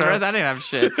restaurant? I didn't have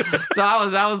shit. So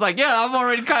I was like, yeah, I'm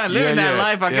already kind of living that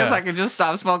life. I guess I could just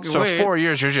stop smoking weed. So 4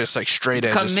 years, you're just like straight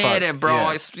edge as fuck. Committed,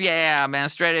 bro. Yeah, man,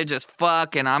 straight edge as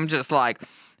fuck. And I'm just like,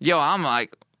 yo, I'm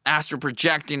like astral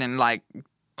projecting, and like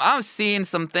I'm seeing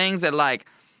some things that like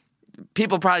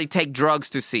people probably take drugs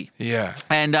to see. Yeah.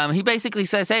 And he basically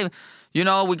says, hey, you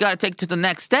know, we got to take to the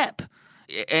next step.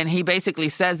 And he basically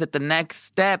says that the next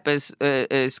step is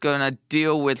going to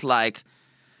deal with like,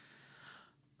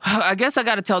 I guess I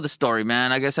got to tell the story,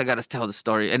 man. I guess I got to tell the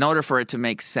story in order for it to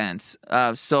make sense.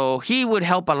 So he would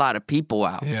help a lot of people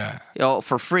out. Yeah. You know,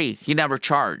 for free. He never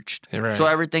charged. Right. So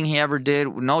everything he ever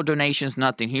did, no donations,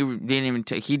 nothing. He didn't even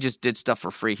take, he just did stuff for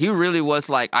free. He really was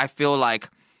like, I feel like,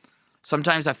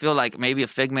 sometimes I feel like maybe a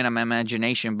figment of my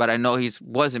imagination, but I know he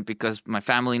wasn't, because my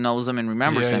family knows him and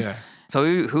remembers him. Yeah. So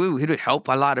he would help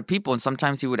a lot of people. And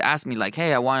sometimes he would ask me like,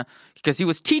 hey, because he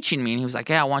was teaching me, and he was like,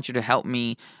 hey, I want you to help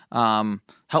me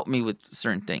with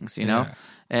certain things, you know?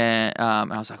 And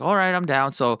I was like, all right, I'm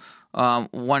down. So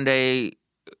one day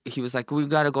he was like, we've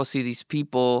got to go see these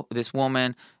people, this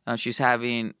woman. She's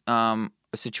having a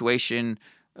situation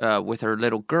with her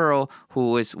little girl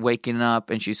who is waking up,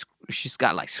 and she's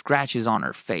got like scratches on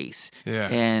her face. Yeah.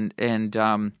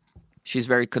 And she's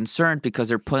very concerned because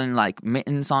they're putting like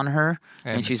mittens on her,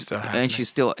 and it's still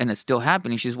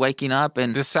happening. She's waking up,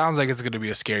 and this sounds like it's going to be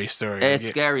a scary story. It's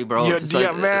scary, bro. Man.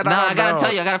 No, I gotta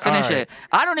tell you, I gotta finish it.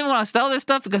 I don't even want to tell this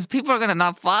stuff because people are gonna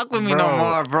not fuck with me no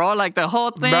more, bro. Like the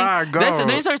whole thing.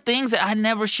 These are things that I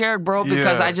never shared, bro,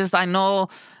 because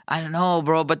I don't know,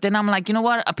 bro. But then I'm like, you know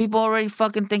what? People already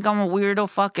fucking think I'm a weirdo.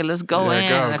 Fuck it, let's go in.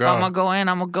 If I'm gonna go in,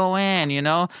 I'm gonna go in. You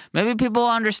know, maybe people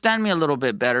understand me a little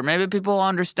bit better. Maybe people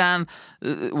understand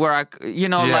where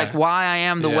like why I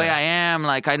am the way I am.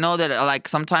 Like I know that like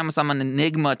sometimes I'm an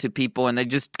enigma to people, and they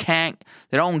just can't.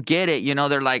 They don't get it. You know,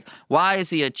 they're like, why is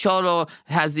he a cholo?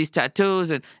 Has these tattoos?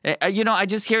 And you know, I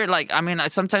just hear it. Like, I mean,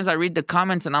 sometimes I read the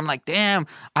comments, and I'm like, damn,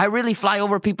 I really fly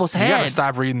over people's heads. You gotta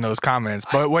stop reading those comments.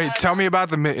 But wait, tell me about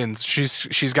the mittens.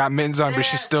 She's got mittens on, but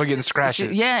she's still getting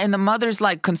scratches. And the mother's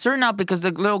like concerned now because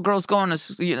the little girl's going to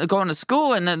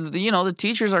school, and then the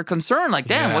teachers are concerned. Like,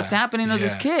 damn, what's happening to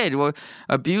this kid?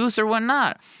 Abuse or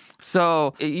whatnot.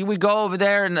 So we go over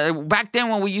there, and back then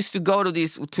when we used to go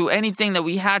to anything that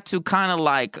we had to kind of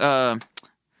like.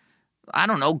 I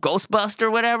don't know, Ghostbuster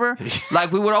or whatever.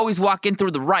 Like, we would always walk in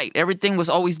through the right. Everything was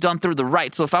always done through the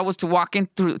right. So if I was to walk in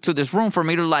to this room, for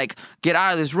me to, like, get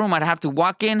out of this room, I'd have to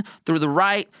walk in through the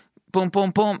right, boom,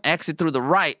 boom, boom, exit through the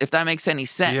right, if that makes any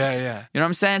sense. Yeah. You know what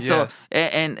I'm saying? Yeah. So,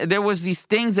 and there was these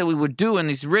things that we would do and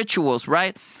these rituals,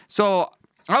 right? So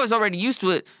I was already used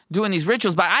to it, doing these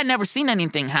rituals, but I'd never seen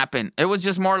anything happen. It was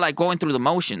just more like going through the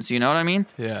motions, you know what I mean?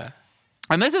 Yeah.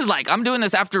 And this is like, I'm doing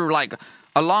this after, like,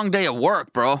 a long day of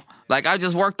work, bro. Like, I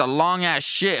just worked a long-ass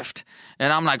shift.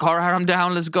 And I'm like, all right, I'm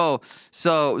down, let's go.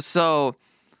 So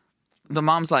the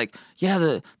mom's like, yeah,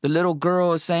 the little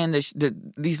girl is saying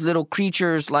that these little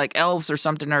creatures, like elves or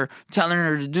something, are telling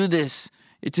her to do this,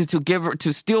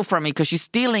 to steal from me, because she's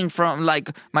stealing from, like,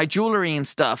 my jewelry and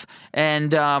stuff.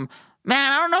 And, man,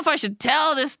 I don't know if I should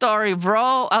tell this story,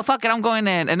 bro. Oh, fuck it, I'm going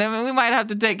in. And then we might have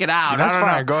to take it out. That's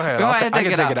fine, know. Go ahead. I can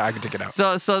take it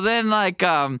out. So then, like,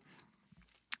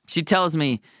 she tells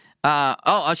me,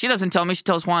 she doesn't tell me, she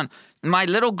tells Juan, my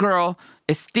little girl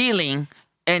is stealing,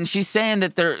 and she's saying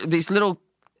that these little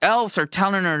elves are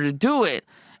telling her to do it.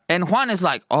 And Juan is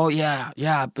like, oh, yeah,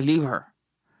 I believe her.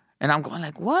 And I'm going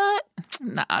like, what?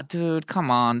 Nah, dude,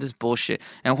 come on, this bullshit.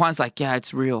 And Juan's like, yeah,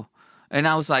 it's real. And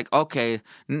I was like, okay,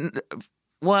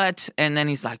 what? And then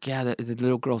he's like, yeah, the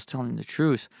little girl's telling the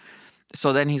truth.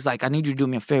 So then he's like, I need you to do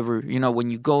me a favor. You know, when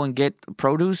you go and get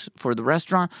produce for the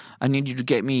restaurant, I need you to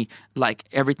get me, like,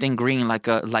 everything green, like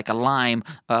a lime,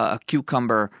 a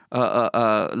cucumber,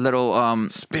 a little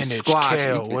spinach, squash.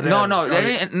 kale,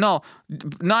 whatever. No,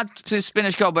 not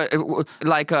spinach, kale, but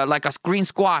like a green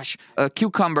squash, a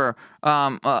cucumber,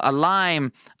 a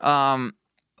lime,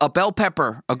 a bell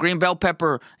pepper, a green bell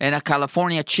pepper, and a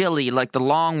California chili, like the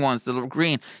long ones, the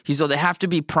green. He's like, they have to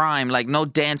be prime, like no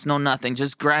dents, no nothing.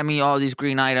 Just grab me all these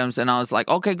green items. And I was like,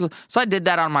 okay, good. So I did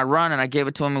that on my run, and I gave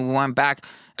it to him, and we went back,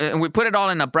 and we put it all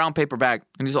in a brown paper bag.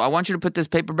 And he's like, I want you to put this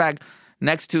paper bag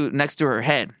next to her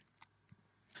head.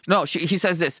 No, he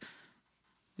says this.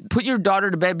 Put your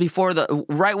daughter to bed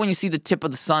right when you see the tip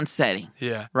of the sun setting.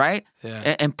 Yeah. Right?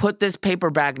 Yeah. And put this paper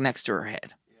bag next to her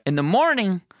head. In the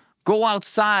morning, go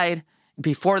outside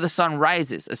before the sun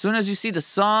rises. As soon as you see the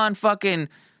sun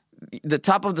the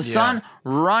top of the sun,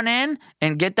 run in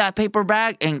and get that paper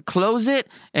bag and close it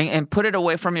and put it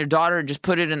away from your daughter. Just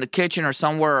put it in the kitchen or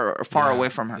somewhere far away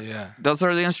from her. Yeah. Those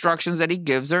are the instructions that he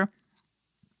gives her.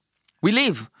 We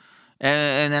leave.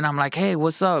 And then I'm like, hey,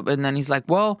 what's up? And then he's like,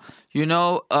 well, we're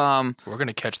going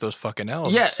to catch those fucking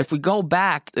elves. Yeah, if we go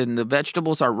back and the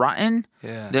vegetables are rotten,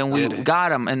 then we got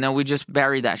them, and then we just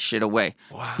bury that shit away.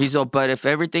 Wow. He's like, but if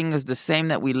everything is the same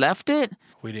that we left it,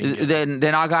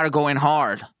 then I got to go in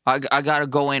hard. I got to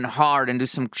go in hard and do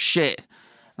some shit.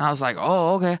 And I was like,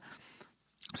 oh, okay.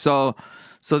 So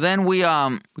then we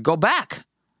go back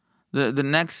the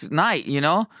next night,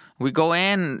 We go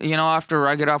in, after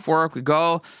I get off work, we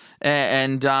go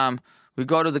and we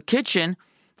go to the kitchen,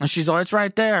 and she's like, it's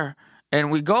right there. And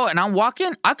we go, and I'm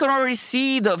walking. I can already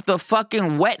see the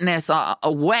fucking wetness,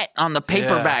 wet on the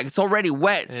paper bag. It's already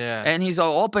wet. Yeah. And he's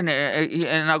all open it,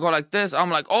 and I go like this. I'm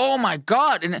like, oh my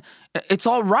God. And it's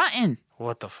all rotten.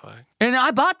 What the fuck? And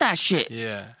I bought that shit.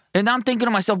 Yeah. And I'm thinking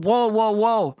to myself,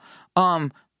 whoa.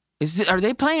 Are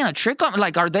they playing a trick on?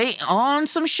 Like, are they on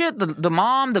some shit? The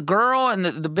mom, the girl, and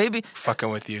the baby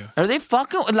fucking with you. Are they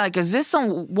fucking? Like, is this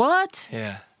some what?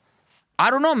 Yeah.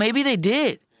 I don't know. Maybe they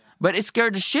did, but it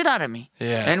scared the shit out of me.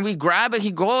 Yeah. And we grab it.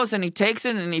 He goes and he takes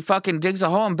it and he fucking digs a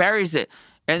hole and buries it.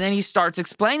 And then he starts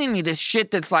explaining me this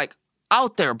shit that's like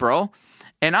out there, bro.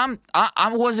 And I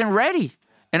wasn't ready.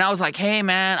 And I was like, hey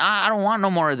man, I don't want no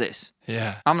more of this.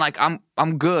 Yeah. I'm like,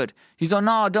 I'm good. He's like,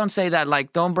 no, don't say that.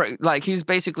 Like, don't break. Like, he's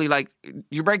basically like,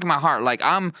 you're breaking my heart. Like,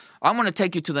 I'm gonna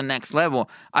take you to the next level.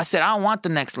 I said, I don't want the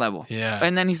next level. Yeah.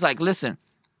 And then he's like, listen,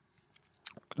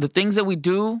 the things that we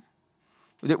do,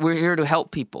 that we're here to help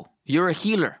people. You're a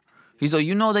healer. He's like,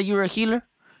 you know that you're a healer?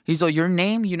 He's like, your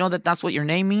name, you know that's what your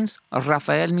name means?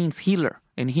 Rafael means healer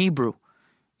in Hebrew.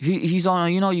 He's all,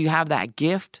 you have that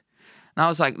gift. And I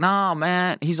was like, no,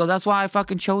 man. He's like, that's why I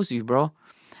fucking chose you, bro.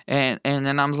 And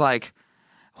then I was like,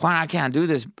 Juan, I can't do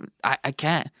this. I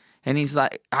can't. And he's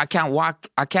like, I can't walk.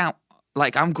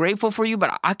 Like, I'm grateful for you,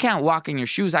 but I can't walk in your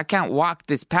shoes. I can't walk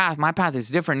this path. My path is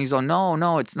different. He's like,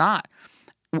 no, it's not.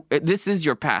 This is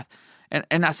your path.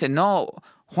 And I said, no,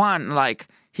 Juan, like,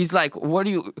 he's like, what do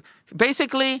you,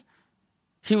 basically,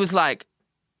 he was like,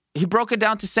 he broke it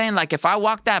down to saying, like, if I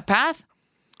walk that path,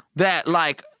 that,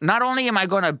 like, not only am I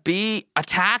going to be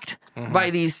attacked by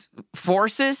these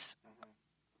forces,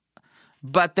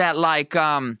 but that, like,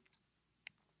 I'll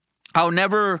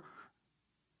never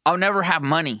have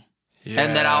money. Yeah.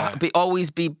 And that I'll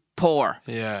always be poor.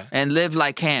 Yeah. And live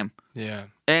like him. Yeah.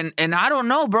 And I don't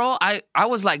know, bro. I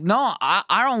was like, no,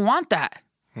 I don't want that.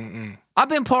 Mm-mm. I've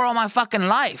been poor all my fucking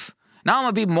life. Now I'm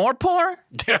going to be more poor?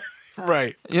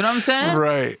 Right. You know what I'm saying?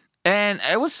 Right. And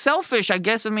it was selfish, I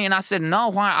guess, of me. And I said, no,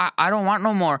 Juan, I don't want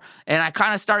no more. And I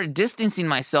kind of started distancing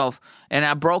myself. And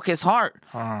I broke his heart.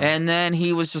 And then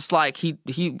he was just like, he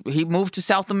moved to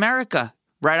South America.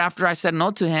 Right after I said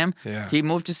no to him, he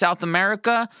moved to South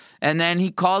America. And then he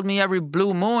called me every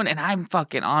blue moon. And I'm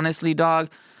fucking, honestly, dog,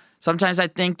 sometimes I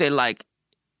think that, like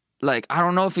I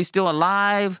don't know if he's still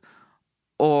alive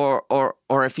or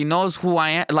if he knows who I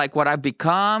am, like what I've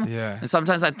become. Yeah. And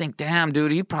sometimes I think, damn,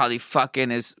 dude, he probably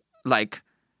fucking is, like,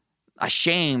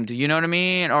 ashamed, you know what I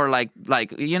mean? Or like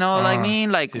you know what I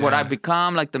mean? Like what I've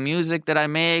become, like the music that I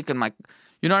make and like,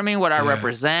 you know what I mean? What I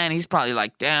represent. He's probably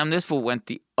like, damn, this fool went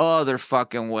the other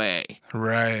fucking way.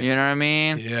 Right. You know what I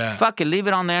mean? Yeah. Fuck it, leave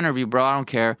it on the interview, bro. I don't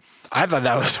care. I thought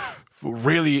that was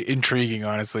really intriguing,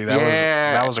 honestly.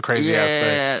 That was a crazy ass thing.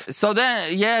 Yeah. So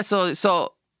then,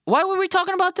 so why were we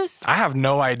talking about this? I have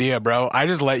no idea, bro. I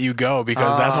just let you go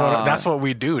because that's what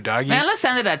we do, doggy. Man, let's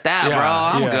end it at that, bro.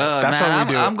 I'm good. That's man. what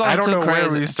we do. I'm going I don't too know crazy.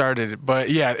 where we started, but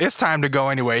yeah, it's time to go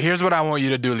anyway. Here's what I want you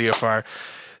to do, Leofar.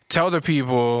 Tell the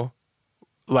people,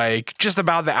 like, just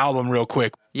about the album real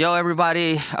quick. Yo,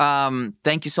 everybody,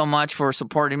 thank you so much for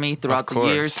supporting me throughout the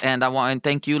years. And I want to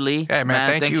thank you, Lee. Hey,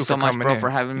 man, thank you so for much, coming bro, in. for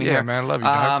having me here. Yeah, man, love you,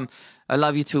 dog. I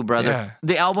love you too, brother. Yeah.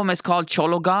 The album is called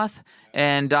Cholo Goth,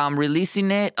 and I'm releasing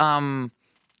it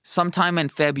sometime in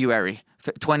February.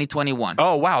 2021.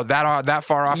 Oh wow, that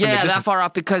far off. Yeah, that far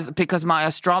off because my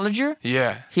astrologer.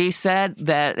 Yeah. He said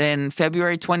that in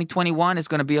February 2021 is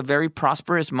going to be a very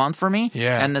prosperous month for me.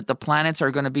 Yeah. And that the planets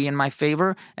are going to be in my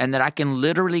favor, and that I can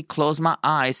literally close my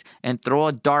eyes and throw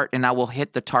a dart and I will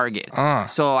hit the target.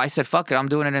 So I said, fuck it, I'm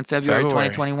doing it in February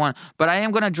 2021. But I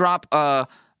am going to drop.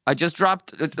 I just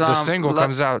dropped the single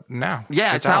comes out now.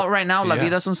 Yeah, it's out right now. La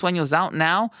Vida es un Sueño is out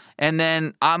now, and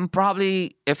then I'm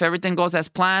probably, if everything goes as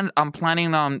planned, I'm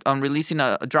planning on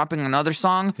dropping another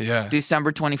song. Yeah.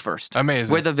 December 21st.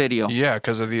 Amazing. With a video. Yeah,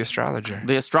 because of the astrologer.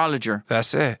 The astrologer.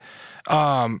 That's it.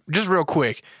 Just real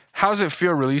quick. How's it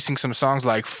feel releasing some songs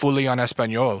like fully on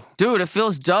Espanol? Dude, it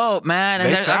feels dope, man.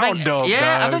 They sound dope,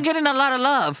 yeah, dog. I've been getting a lot of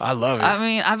love. I love it. I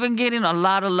mean, I've been getting a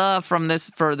lot of love for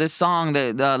this song,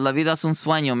 the La Vida es un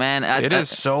Sueño, man. It is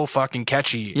so fucking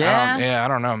catchy. Yeah? I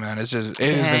don't know, man. It's just,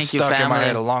 it has been Thank you, stuck in my family.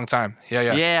 head a long time.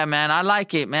 Yeah. Yeah, man, I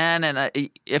like it, man, and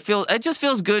it just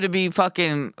feels good to be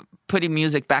fucking putting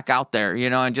music back out there, you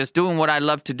know, and just doing what I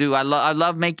love to do. I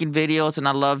love making videos and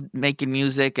I love making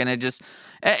music, and it just,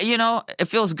 you know, it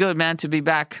feels good, man, to be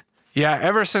back. Yeah,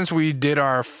 ever since we did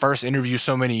our first interview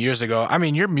so many years ago, I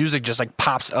mean, your music just like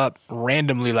pops up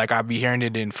randomly. Like I'll be hearing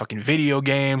it in fucking video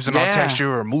games, and I'll text you,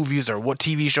 or movies, or what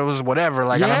TV shows, whatever.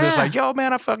 Like, and I'm just like, yo,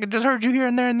 man, I fucking just heard you here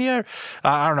and there in the air.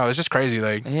 I don't know. It's just crazy.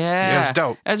 Like, yeah, it's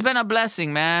dope. It's been a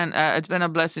blessing, man. It's been a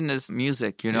blessing, this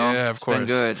music, you know? Yeah, of course.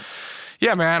 It's been good.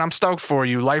 Yeah, man, I'm stoked for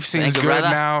you. Life seems good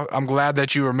now. I'm glad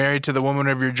that you were married to the woman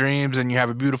of your dreams, and you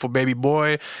have a beautiful baby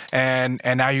boy, and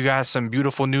now you got some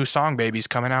beautiful new song babies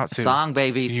coming out too. Song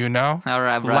babies. You know? All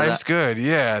right, brother. Life's good.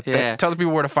 Yeah. Tell the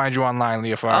people where to find you online,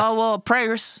 Leafar. Oh, well,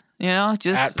 prayers. You know,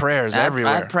 just at prayers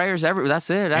everywhere. At prayers everywhere. That's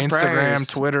it. At Instagram, prayers.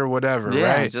 Twitter, whatever.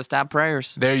 Yeah, right? just at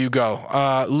prayers. There you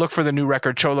go. Look for the new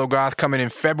record Cholo Goth coming in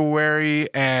February,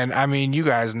 and I mean, you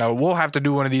guys know we'll have to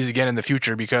do one of these again in the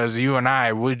future because you and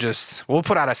I we'll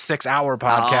put out a 6-hour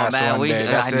podcast. Oh man, one day.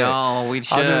 That's I know we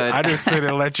should. I just sit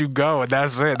and let you go, and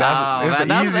that's it. It's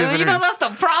the easiest. You know, that's the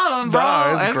problem, bro.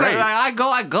 No, it's great. Like,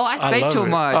 I go. I say too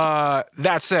much.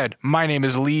 That said, my name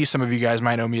is Lee. Some of you guys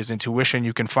might know me as Intuition.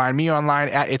 You can find me online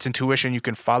at It's Intuition. You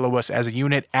can follow us as a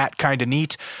unit at Kinda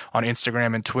Neat on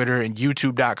Instagram and Twitter and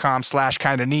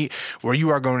YouTube.com/Kinda Neat, where you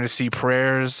are going to see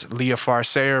Prayers, Leafar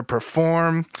Sayer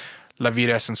perform La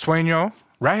Vida es un Sueño.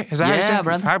 Right? Is that how you say it?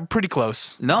 Brother. I'm pretty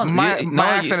close. No, my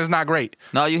accent is not great.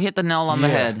 No, you hit the nail on the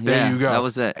head. There you go. That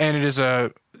was it. And it is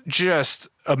a just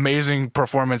amazing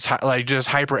performance, like just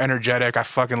hyper energetic. I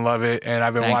fucking love it, and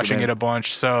I've been watching it a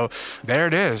bunch. So there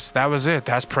it is. That was it.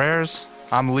 That's Prayers.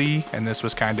 I'm Lee, and this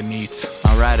was Kinda Neat.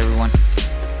 All right, everyone.